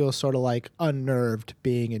you feel sort of like unnerved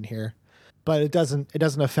being in here. But it doesn't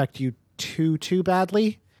affect you too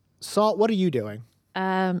badly. Salt, what are you doing?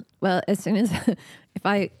 Well, as soon as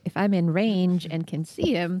if I'm in range and can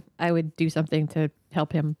see him, I would do something to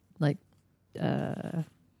help him. Like,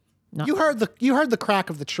 You heard the crack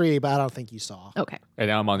of the tree, but I don't think you saw. okay, And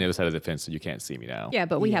now I'm on the other side of the fence, so you can't see me now. yeah,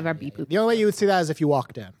 but we have our beep boop. The only way you would see that is if you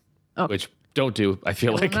walked in. Which don't do. I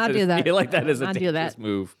feel like not I do that. feel like that is a Not do dangerous that.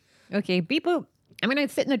 move. Okay, beep boop. I'm gonna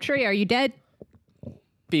sit in the tree. Are you dead?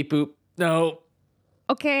 Beep boop. No,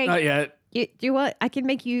 Okay. not yet. Do you want? I can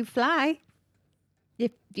make you fly.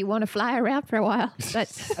 If you want to fly around for a while,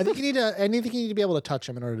 that's I think you need to be able to touch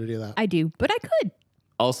him in order to do that. I do, but I could.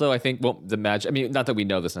 Also, I think the magic. I mean, not that we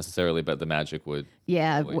know this necessarily, but the magic would.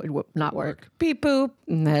 Yeah, it would not work. Beep boop.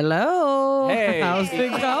 Hello. Hey. How's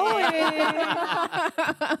it going?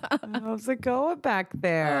 How's it going back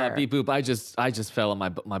there? Beep boop. I just fell on my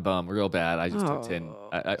bum real bad. I just took 10.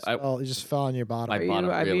 Oh, it just fell on your bottom. My bottom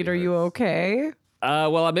I really mean, are you hurts. okay?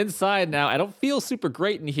 Well, I'm inside now. I don't feel super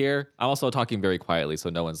great in here. I'm also talking very quietly,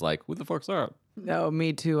 so no one's like, "Who the fuck's up?" No,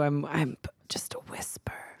 me too. I'm just a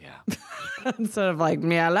whisper. Yeah. Instead of like,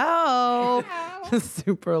 hello,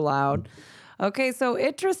 super loud. Okay, so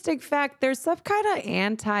interesting fact, there's some kind of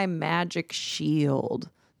anti-magic shield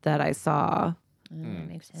that I saw.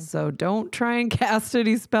 Makes sense. So don't try and cast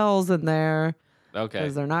any spells in there Okay.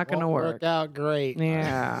 because they're not going to Won't work. work out great.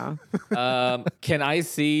 Yeah. Can I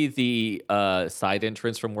see the side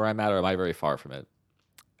entrance from where I'm at, or am I very far from it?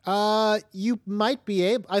 You might be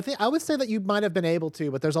able. I would say that you might have been able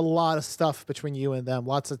to, but there's a lot of stuff between you and them.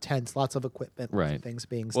 Lots of tents, lots of equipment, lots of Right. things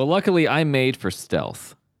being. Well, luckily, I'm made for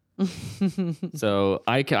stealth. So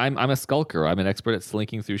I'm a skulker. I'm an expert at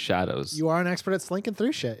slinking through shadows. You are an expert at slinking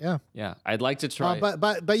through shit. Yeah. Yeah, I'd like to try.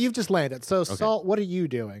 But you've just landed. So Salt, what are you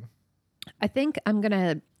doing? I think I'm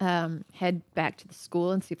gonna head back to the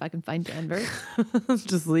school and see if I can find Denver.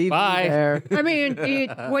 Just leave Bye. me there. I mean,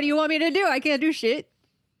 what do you want me to do? I can't do shit.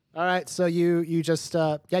 All right, so you just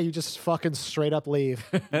fucking straight up leave.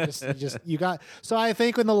 You got. So I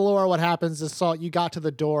think in the lore, what happens is Salt, you got to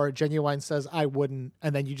the door. Genuine says I wouldn't,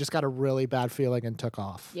 and then you just got a really bad feeling and took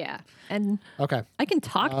off. Yeah. And Okay. I can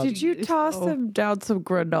talk to Did you toss him down some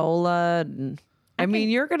granola? And, I mean,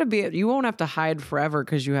 you won't have to hide forever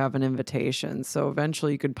because you have an invitation. So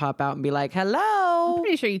eventually you could pop out and be like, I'm hello.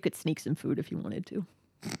 pretty sure you could sneak some food if you wanted to.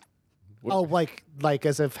 Oh, like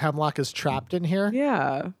as if Hemlock is trapped in here.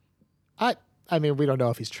 Yeah. I mean, we don't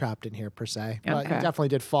know if he's trapped in here per se, but he Okay. definitely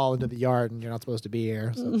did fall into the yard, and you're not supposed to be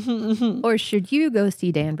here. So. Or should you go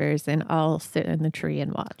see Danvers and I'll sit in the tree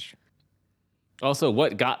and watch? Also,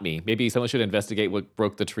 what got me? Maybe someone should investigate what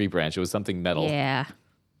broke the tree branch. It was something metal. Yeah.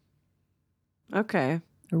 Okay.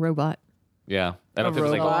 A robot. Yeah. I don't A know if it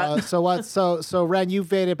was like, robot. So Ren, you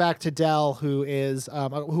made it back to Dell, who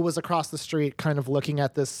was across the street, kind of looking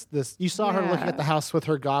at this. You saw her looking Yeah. at the house with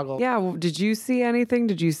her goggles. Yeah. Well, did you see anything?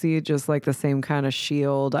 Did you see just like the same kind of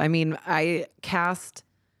shield? I mean, I cast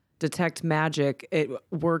detect magic. It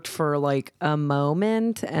worked for like a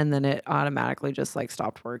moment and then it automatically just like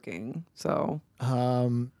stopped working. So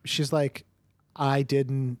She's like, I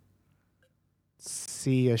didn't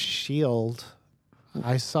see a shield.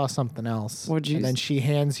 I saw something else. What'd you And then she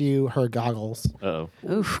hands you her goggles. oh.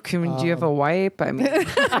 oof, do you have a wipe? I mean, We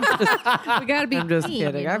gotta be I'm just clean,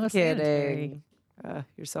 kidding. you know, I'm sanitary. kidding.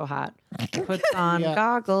 You're so hot. Puts on Yeah.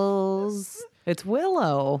 goggles. It's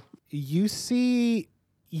Willow. You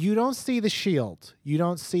don't see the shield. You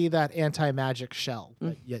don't see that anti-magic shell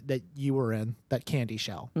that you were in, that candy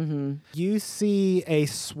shell. Mm-hmm. You see a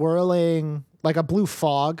swirling, like a blue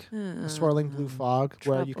fog, a swirling blue fog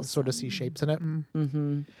where you can sort of see shapes in it.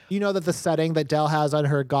 Mm-hmm. You know that the setting that Dell has on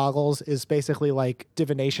her goggles is basically like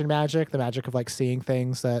divination magic, the magic of like seeing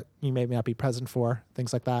things that you may not be present for,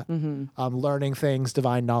 things like that. Learning things,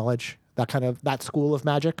 divine knowledge, that school of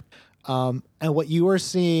magic. And what you are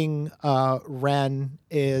seeing, Ren,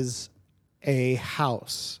 is a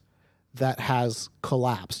house that has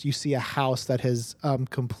collapsed. You see a house that has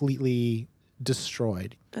completely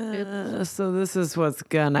destroyed. So this is what's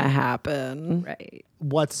gonna happen. Right.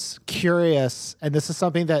 What's curious, and this is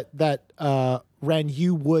something that Ren,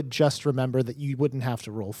 you would just remember that you wouldn't have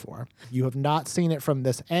to roll for. You have not seen it from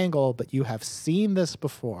this angle, but you have seen this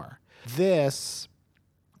before. This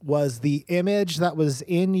was the image that was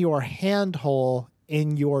in your handhole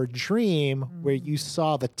in your dream where you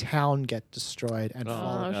saw the town get destroyed and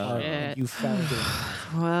fall apart and you fell into it.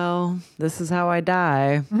 Well, this is how I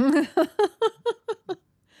die.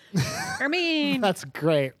 I mean, That's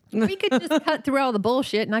great. we could just cut through all the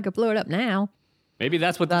bullshit and I could blow it up now. Maybe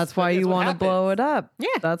that's what. That's why you want to blow it up. Yeah.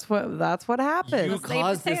 That's what happens. You Save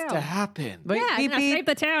caused the this town. to happen. But Yeah, beep I'm gonna beep save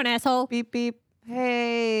the town, asshole. beep beep.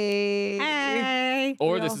 Hey. Hey.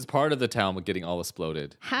 Or this is part of the town getting all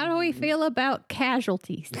exploded. How do we feel about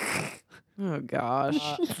casualties? Oh gosh.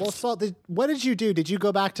 Well, Salt, what did you do? Did you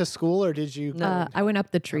go back to school or did you? I went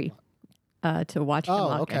up the tree to watch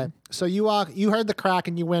Hemlock. Oh, okay. So you heard the crack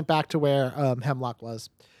and you went back to where Hemlock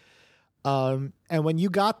was. And when you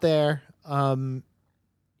got there,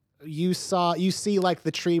 you see like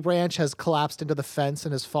the tree branch has collapsed into the fence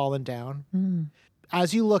and has fallen down.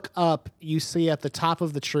 As you look up, you see at the top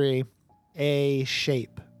of the tree a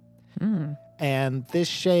shape. And this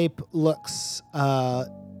shape looks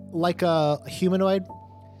like a humanoid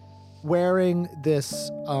wearing this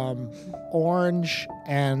orange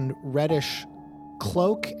and reddish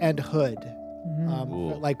cloak and hood.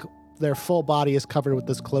 Like their full body is covered with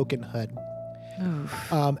this cloak and hood.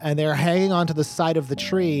 And they're hanging onto the side of the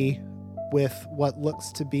tree with what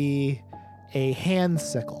looks to be a hand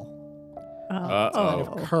sickle. Kind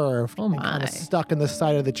of curved and kind my. of stuck in the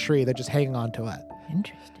side of the tree. They're just hanging onto it.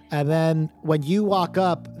 Interesting. And then when you walk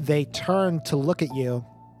up, they turn to look at you.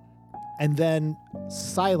 And then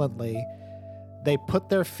silently, they put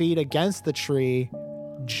their feet against the tree,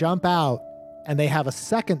 jump out, and they have a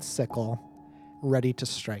second sickle ready to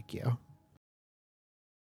strike you.